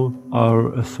people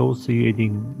are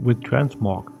associating with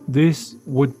Transmog. This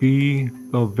would be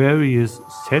the various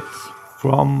sets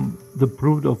from the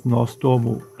Brood of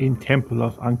Nostormu in Temple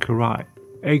of Ank'Rai.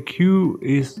 AQ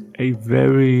is a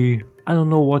very, I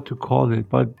don't know what to call it,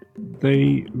 but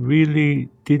they really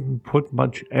didn't put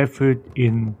much effort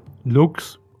in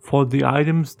looks for the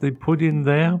items they put in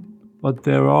there, but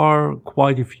there are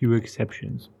quite a few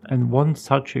exceptions. And one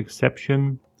such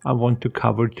exception I want to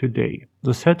cover today.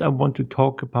 The set I want to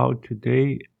talk about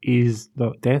today is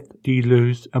the Death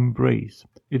Dealer's Embrace.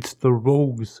 It's the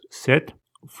Rogues set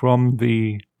from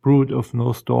the Brood of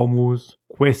Nostormu's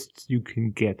quests you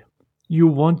can get. You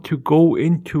want to go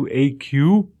into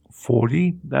AQ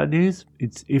 40, that is.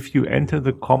 It's if you enter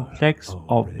the complex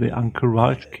of the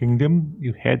Ank'Rai Kingdom,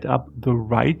 you head up the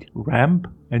right ramp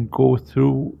and go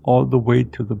through all the way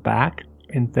to the back,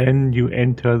 and then you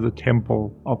enter the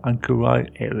Temple of Ank'Rai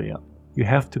area. You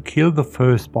have to kill the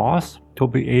first boss to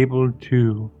be able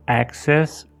to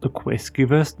access the quest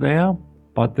givers there,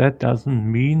 but that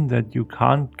doesn't mean that you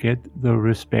can't get the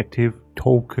respective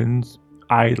tokens,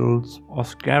 idols or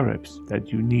scarabs that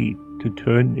you need to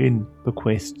turn in the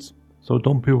quests. So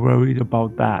don't be worried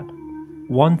about that.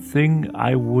 One thing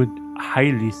I would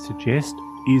highly suggest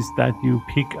is that you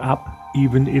pick up,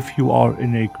 even if you are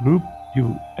in a group,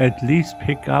 you at least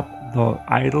pick up the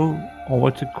idol, or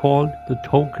what's it called, the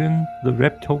token, the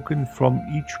rep token from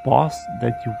each boss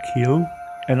that you kill.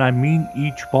 And I mean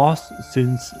each boss,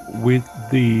 since with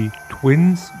the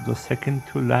twins, the second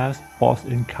to last boss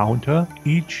encounter,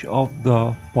 each of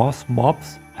the boss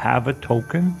mobs have a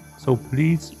token. So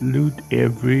please loot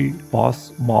every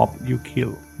boss mob you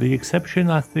kill. The exception,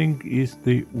 I think, is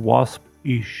the Wasp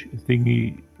ish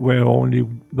thingy where only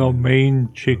the main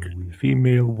chick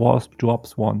female wasp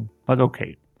drops one. But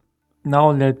okay.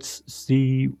 Now let's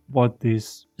see what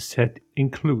this set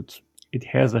includes. It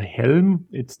has a helm.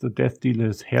 It's the Death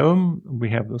Dealer's helm. We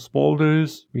have the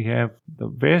spoilers. We have the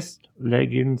vest,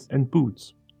 leggings, and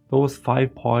boots. Those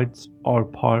 5 parts are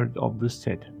part of the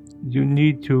set. You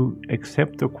need to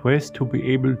accept the quest to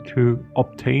be able to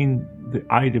obtain the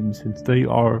items since they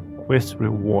are quest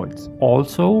rewards.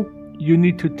 Also, you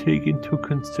need to take into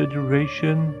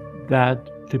consideration that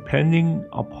depending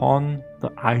upon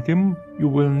the item, you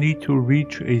will need to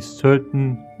reach a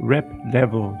certain rep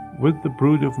level with the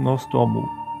Brood of Nostormu,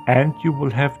 and you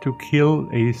will have to kill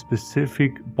a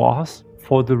specific boss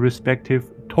for the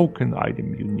respective token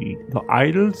item you need. The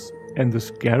idols and the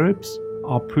scarabs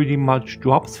are pretty much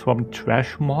drops from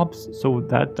trash mobs, so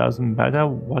that doesn't matter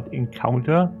what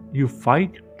encounter you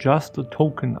fight, just the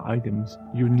token items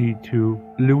you need to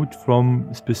loot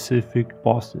from specific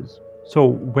bosses. So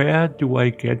where do I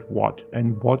get what,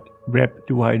 and what rep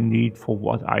do I need for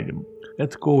what item?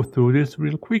 Let's go through this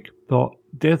real quick. The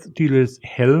Death Dealer's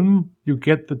helm, you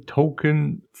get the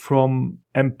token from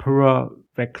Emperor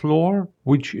Veclor,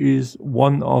 which is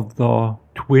one of the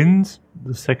twins,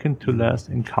 the second to last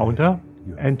encounter.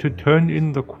 And to turn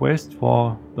in the quest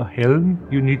for the helm,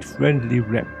 you need friendly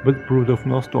rep with Brood of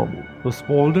Nostormu. The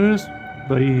spoilers,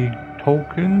 the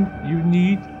token you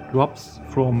need drops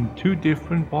from 2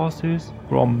 different bosses,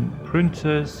 from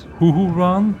Princess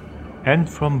Huhuran and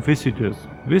from Visitors.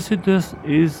 Visitors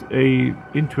is a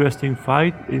interesting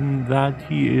fight in that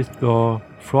he is the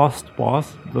frost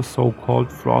boss, the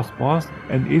so-called frost boss,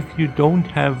 and if you don't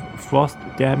have frost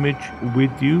damage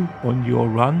with you on your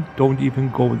run, don't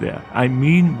even go there. I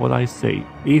mean what I say.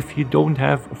 If you don't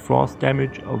have frost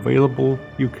damage available,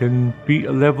 you can be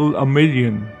a level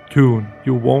 1,000,000 toon.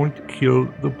 You won't kill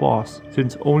the boss,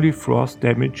 since only frost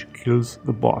damage kills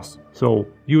the boss. So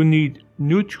you need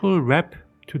neutral rep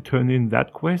to turn in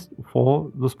that quest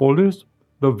for the spoilers.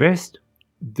 The vest,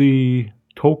 the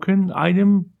token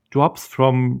item, drops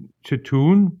from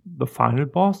Chitoon, the final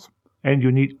boss, and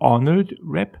you need honored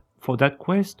rep for that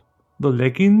quest. The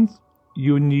leggings,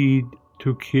 you need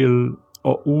to kill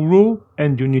a Uro,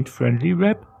 and you need friendly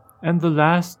rep. And the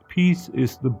last piece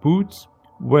is the boots,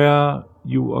 where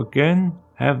you again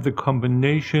have the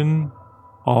combination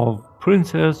of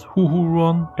Princess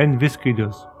Huhuron and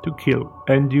Viscidus to kill,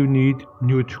 and you need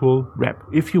neutral rep.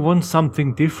 If you want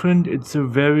something different, it's a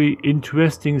very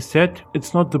interesting set.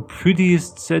 It's not the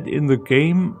prettiest set in the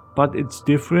game, but it's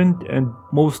different, and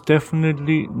most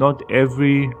definitely not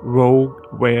every rogue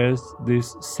wears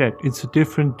this set. It's a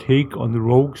different take on the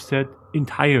rogue set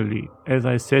entirely. As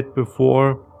I said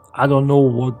before, I don't know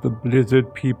what the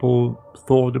Blizzard people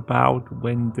thought about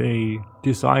when they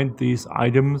designed these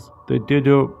items. They did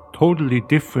a totally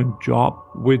different job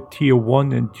with tier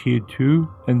 1 and tier 2,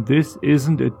 and this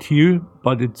isn't a tier,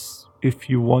 but it's, if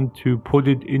you want to put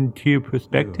it in tier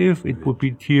perspective, it would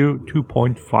be tier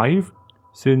 2.5,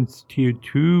 since tier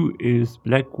 2 is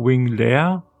Blackwing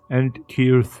Lair, and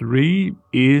tier 3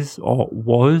 is or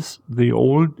was the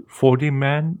old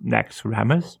 40-man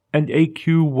Naxxramas, and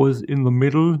AQ was in the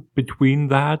middle between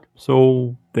that,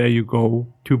 so there you go,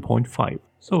 2.5.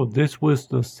 So this was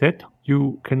the set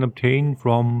you can obtain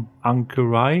from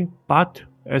Ankarai, but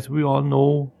as we all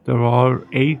know, there are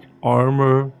 8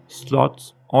 armor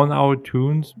slots on our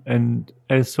toons, and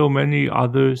as so many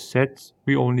other sets,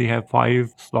 we only have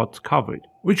 5 slots covered,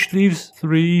 which leaves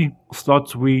 3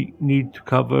 slots we need to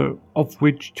cover, of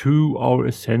which 2 are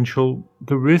essential.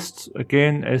 The wrists,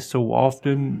 again, as so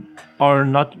often, are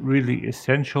not really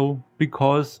essential,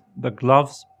 because the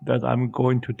gloves that I'm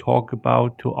going to talk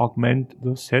about to augment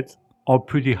the set are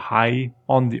pretty high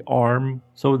on the arm,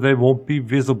 so they won't be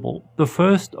visible. The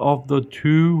first of the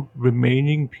 2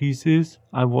 remaining pieces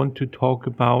I want to talk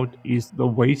about is the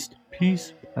waist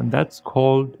piece, and that's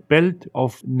called Belt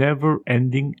of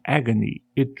Never-Ending Agony.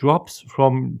 It drops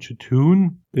from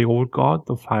Chitoon, the old god,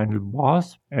 the final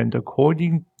boss, and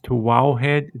according to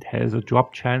Wowhead, it has a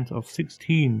drop chance of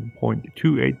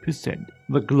 16.28%.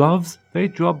 The gloves, they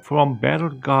drop from Battle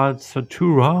God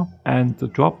Satura, and the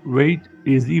drop rate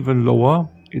is even lower.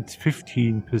 It's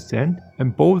 15%,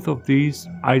 and both of these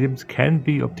items can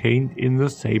be obtained in the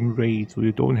same raid, so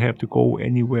you don't have to go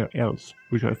anywhere else,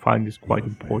 which I find is quite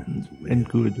important and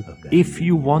good. If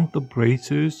you want the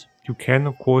bracers, you can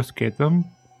of course get them.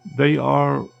 They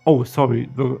are,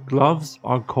 the gloves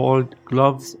are called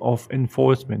Gloves of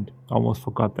Enforcement. I almost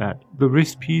forgot that. The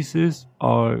wrist pieces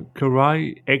are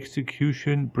Karai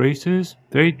Execution Braces.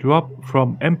 They drop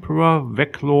from Emperor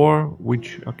Veclor,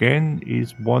 which again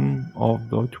is one of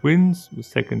the twins, the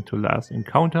second to last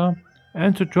encounter.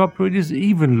 And the drop rate is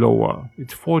even lower.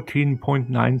 It's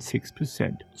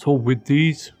 14.96%. So with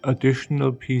these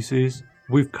additional pieces,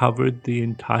 we've covered the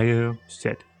entire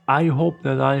set. I hope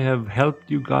that I have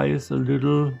helped you guys a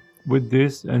little with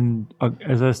this, and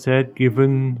as I said,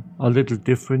 given a little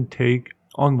different take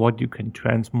on what you can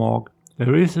transmog.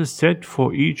 There is a set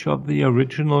for each of the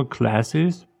original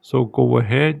classes, so go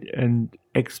ahead and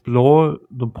explore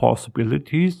the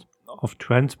possibilities of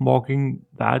transmogging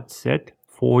that set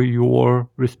for your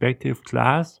respective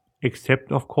class.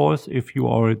 Except, of course, if you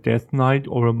are a Death Knight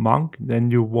or a Monk,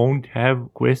 then you won't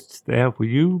have quests there for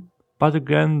you. But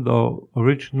again, the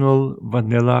original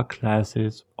vanilla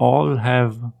classes all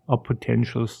have a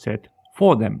potential set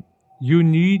for them. You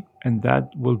need, and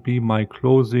that will be my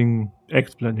closing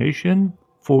explanation,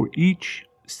 for each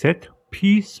set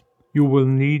piece, you will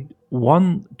need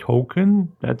 1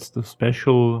 token, that's the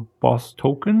special boss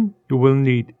token. You will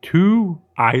need 2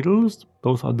 idols,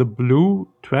 those are the blue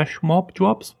trash mob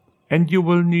drops. And you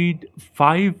will need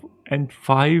 5 and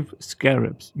 5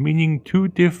 scarabs, meaning 2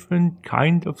 different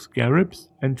kind of scarabs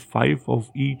and 5 of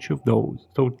each of those,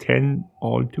 so 10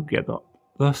 altogether.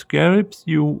 The scarabs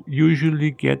you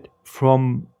usually get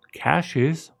from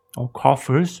caches or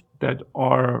coffers that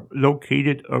are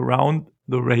located around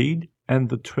the raid, and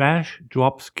the trash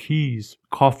drops keys,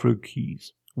 coffer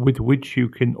keys, with which you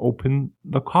can open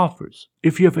the coffers.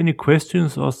 If you have any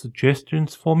questions or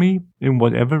suggestions for me in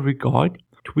whatever regard,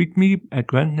 tweet me at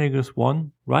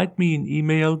grandnegus1, write me an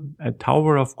email at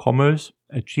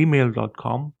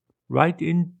towerofcommerce@gmail.com, write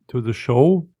into the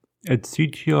show at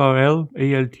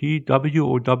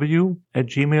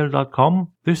ctrlaltwow@gmail.com.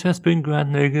 This has been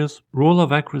Grand Negus, Rule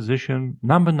of Acquisition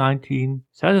number 19.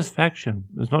 Satisfaction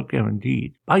is not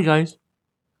guaranteed. Bye, guys.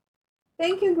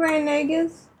 Thank you, Grand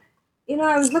Negus. You know,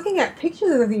 I was looking at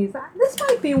pictures of these. This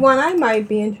might be one I might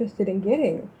be interested in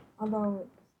getting. Although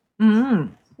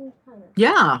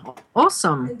Yeah,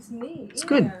 awesome. it's neat. It's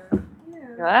good.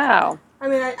 Wow. I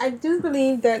mean, I do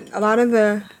believe that a lot of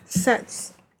the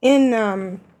sets in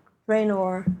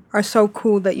Draenor are so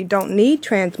cool that you don't need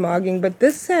transmogging, but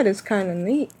this set is kind of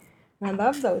neat. And I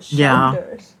love those shoulders. Yeah.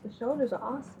 The shoulders are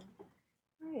awesome.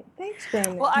 All right, thanks,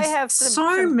 Brandon. Well, I have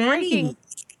some many.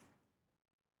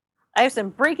 I have some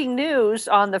breaking news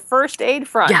on the first aid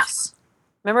front. Yes.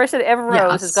 Remember I said Eva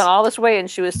Rose has gone all this way and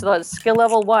she was still at skill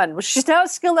level 1. Well, she's now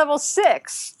at skill level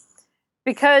 6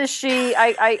 because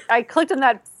I clicked on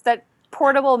that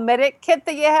portable medic kit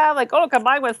that you have, like,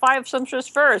 combined with 5 sumptuous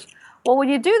furs. Well, when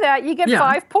you do that, you get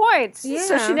 5 points. Yeah.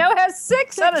 So she now has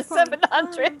 6 out of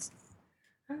 700.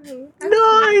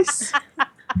 Nice.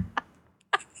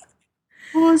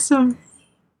 Awesome.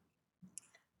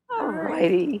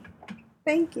 Alrighty.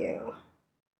 Thank you.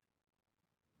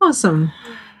 Awesome.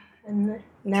 And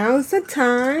now's the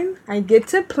time I get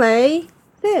to play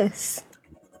this.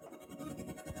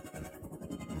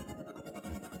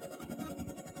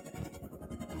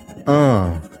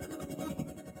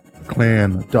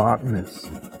 Clan of Darkness.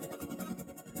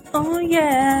 Oh,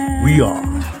 yeah. We are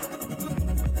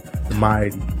the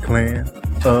mighty Clan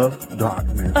of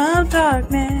Darkness. Of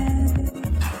darkness.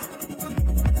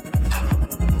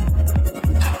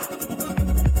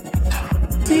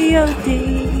 COD.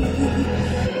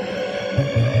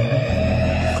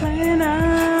 Clan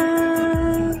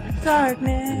of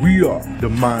Darkness. We are the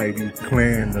mighty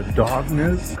Clan of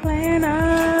Darkness. Clan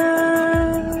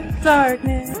of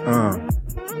Darkness.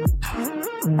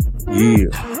 Yeah.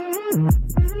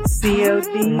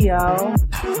 COD, y'all.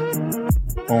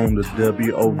 On the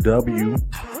WOW.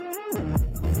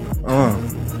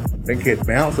 They can't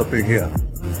bounce up in here.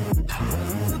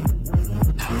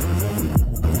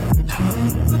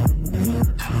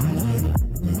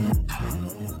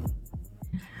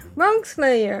 Rogue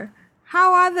Slayer,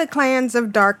 how are the Clans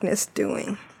of Darkness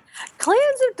doing?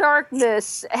 Clans of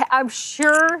Darkness, I'm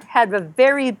sure, had a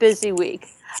very busy week,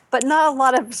 but not a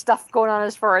lot of stuff going on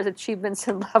as far as achievements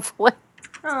and leveling.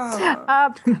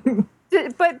 Oh.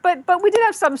 But we did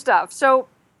have some stuff. So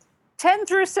 10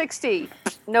 through 60,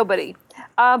 nobody.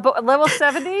 But at level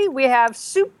 70, we have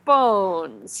Soup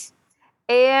Bones.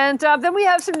 And then we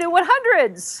have some new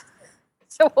 100s.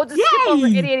 So we'll just skip over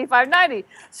 80, 85, 90.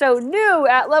 So new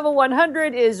at level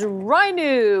 100 is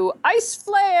Rhinu, Ice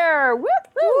Flare,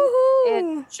 woohoo,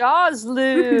 and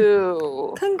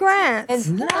Jawslu. Congrats.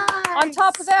 And on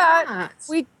top of that,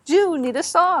 we do need a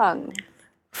song.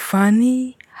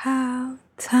 Funny how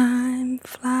time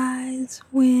flies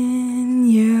when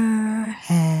you're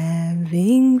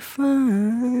having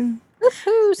fun.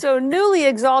 Woohoo! So newly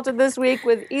exalted this week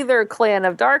with either Clan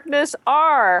of Darkness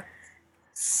are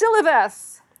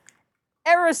Siliveth,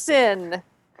 Erison,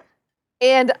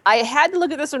 And I had to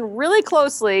look at this one really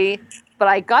closely, but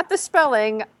I got the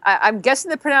spelling. I'm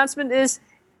guessing the pronouncement is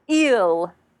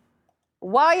Yle.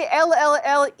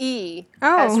 Ylle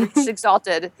has reached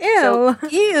exalted. Ill. So,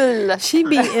 Yle. She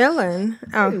be illin.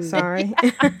 Oh, sorry.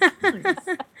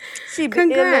 She be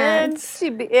Congrats. illin. She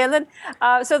be illin.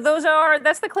 So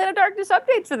that's the Clan of Darkness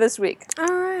update for this week. All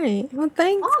right. Well,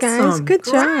 thanks, guys. Awesome. Good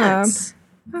Congrats.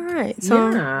 job. All right. So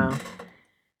Yeah.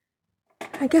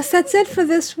 I guess that's it for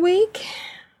this week.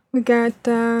 We got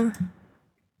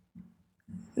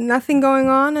nothing going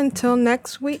on until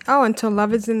next week. Oh, until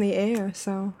Love is in the Air.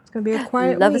 So it's going to be a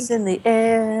quiet Love week. is in the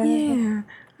air. Yeah.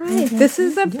 All right. This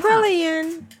is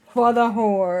Aprillian for the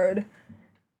Horde.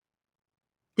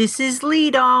 This is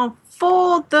Leader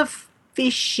for the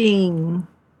fishing.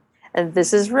 And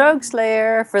this is Rogue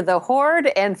Slayer for the Horde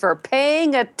and for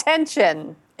paying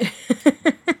attention.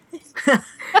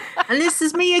 And this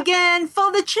is me again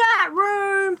for the chat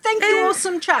room. Thank you,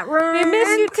 awesome chat room. We miss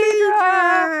you,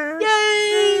 Tidra.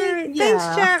 Yay! Right, thanks,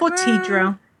 chat for room.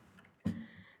 Tidra.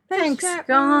 Thanks, chat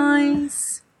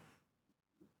guys.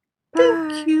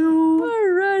 Thank you. All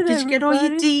right, Did you get all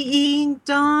your DEing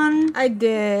done? I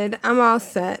did. I'm all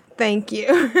set. Thank you.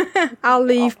 I'll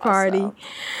leave party.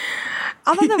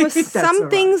 Although there was some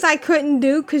things I couldn't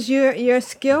do because your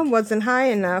skill wasn't high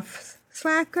enough.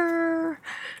 Slacker.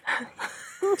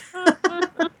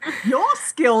 Your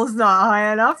skill's not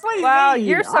high enough. What do you Wow, mean?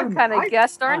 you're some kind of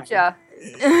guest, aren't you?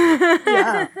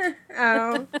 Yeah.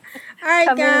 Oh. All right,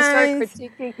 Come in and start guys.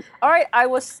 critiquing. All right, I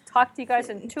will talk to you guys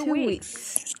in 2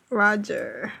 weeks.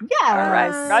 Roger. Yeah. All right,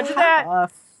 roger that. Have a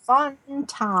fun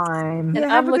time. And Yeah, I'm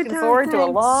have a good looking time, forward to a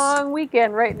thanks. long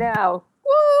weekend right now.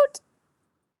 Woot!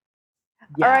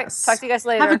 Yes. All right, talk to you guys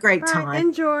later. Have a great Bye. time.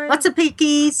 Enjoy. Lots of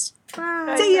peekies.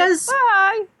 Bye. See yas.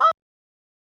 Bye.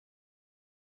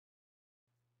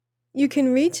 You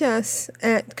can reach us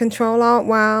at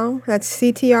CtrlAltWow, that's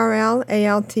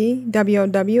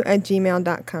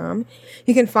CtrlAltWow@gmail.com.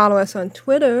 You can follow us on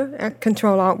Twitter at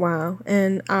CtrlAltWow,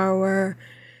 and our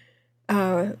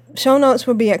show notes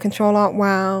will be at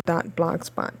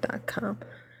CtrlAltWow.blogspot.com.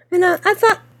 And I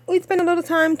thought we'd spend a little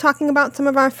time talking about some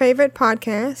of our favorite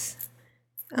podcasts.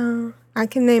 I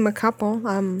can name a couple,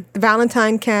 the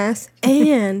Valentine Cast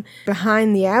and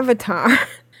Behind the Avatar.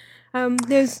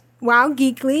 There's Wow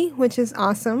Geekly, which is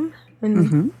awesome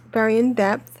and very in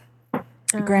depth.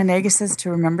 Grand Nagus says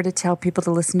to remember to tell people to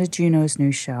listen to Juno's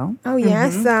new show. Oh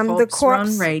yes, the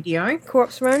Corpse Run Radio.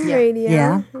 Corpse Run Yeah. Radio.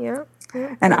 Yeah. Yeah.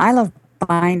 And I love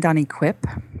Bind on Equip.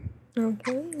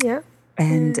 Okay. Yeah.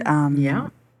 And yeah.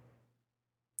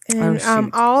 And shoot.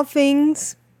 all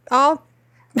things Azeroth.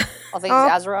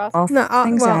 All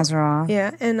things Azeroth.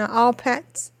 Yeah, and all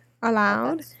pets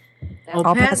allowed.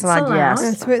 All pets allowed, yes.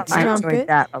 That's with I Trumpet. enjoyed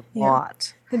that a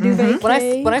lot. The Duvet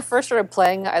When I first started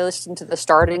playing, I listened to the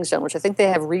Starting Zone, which I think they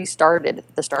have restarted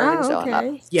the Starting Zone.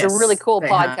 okay. It's a really cool they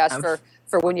podcast have.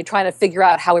 for when you're trying to figure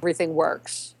out how everything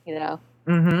works. You know.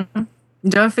 Mm-hmm.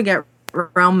 Don't forget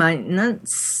Realm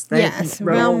Maintenance. Yes,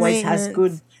 Realm Realm always has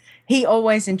Maintenance. good. He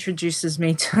always introduces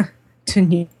me to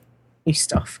new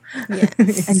stuff.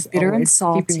 Yes. And Bitter and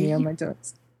Always keeping me Salty. on my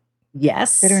toes.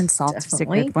 Yes, Bitter and Salty is a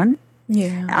definitely. good one.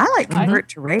 Yeah. I like Convert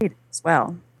to Raid as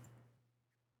well.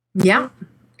 Yeah,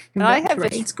 And I have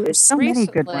Convert to just Raid's There's so many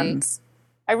good recently- ones.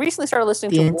 I recently started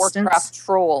listening The to Instance. Warcraft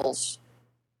Trolls.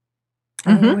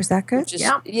 Oh, is that good? Which is,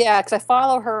 yeah, because I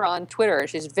follow her on Twitter.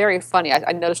 She's very funny.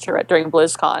 I noticed her during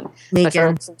BlizzCon. So I Megan.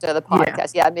 started listening to the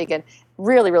podcast. Yeah, Megan.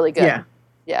 Really, really good. Yeah.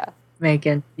 Yeah.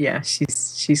 Megan. Yeah,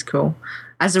 she's cool.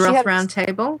 Azeroth She had-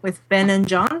 Roundtable with Ben and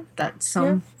John. That's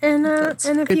some. And that's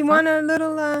and if good you fun. want a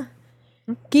little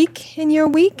geek in your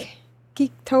week,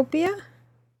 Geektopia.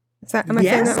 Am I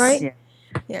saying that right? Yeah.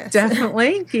 Yes.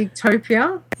 Definitely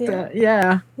Geektopia.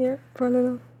 Yeah. Yeah, for a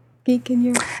little geek in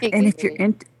your. And if you're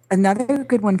in, another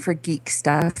good one for geek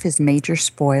stuff is Major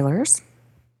Spoilers.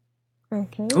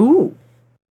 Okay. Ooh.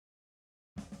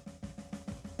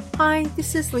 Hi,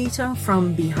 this is Lita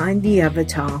from Behind the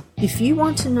Avatar. If you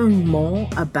want to know more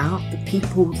about the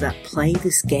people that play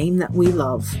this game that we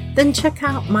love, then check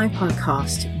out my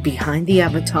podcast, Behind the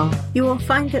Avatar. You will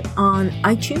find it on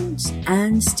iTunes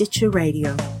and Stitcher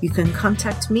Radio. You can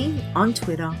contact me on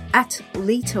Twitter at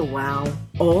LitaWow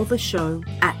or the show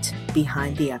at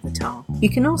Behind the Avatar. You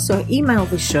can also email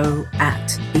the show at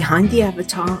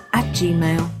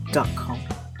behindtheavatar@gmail.com.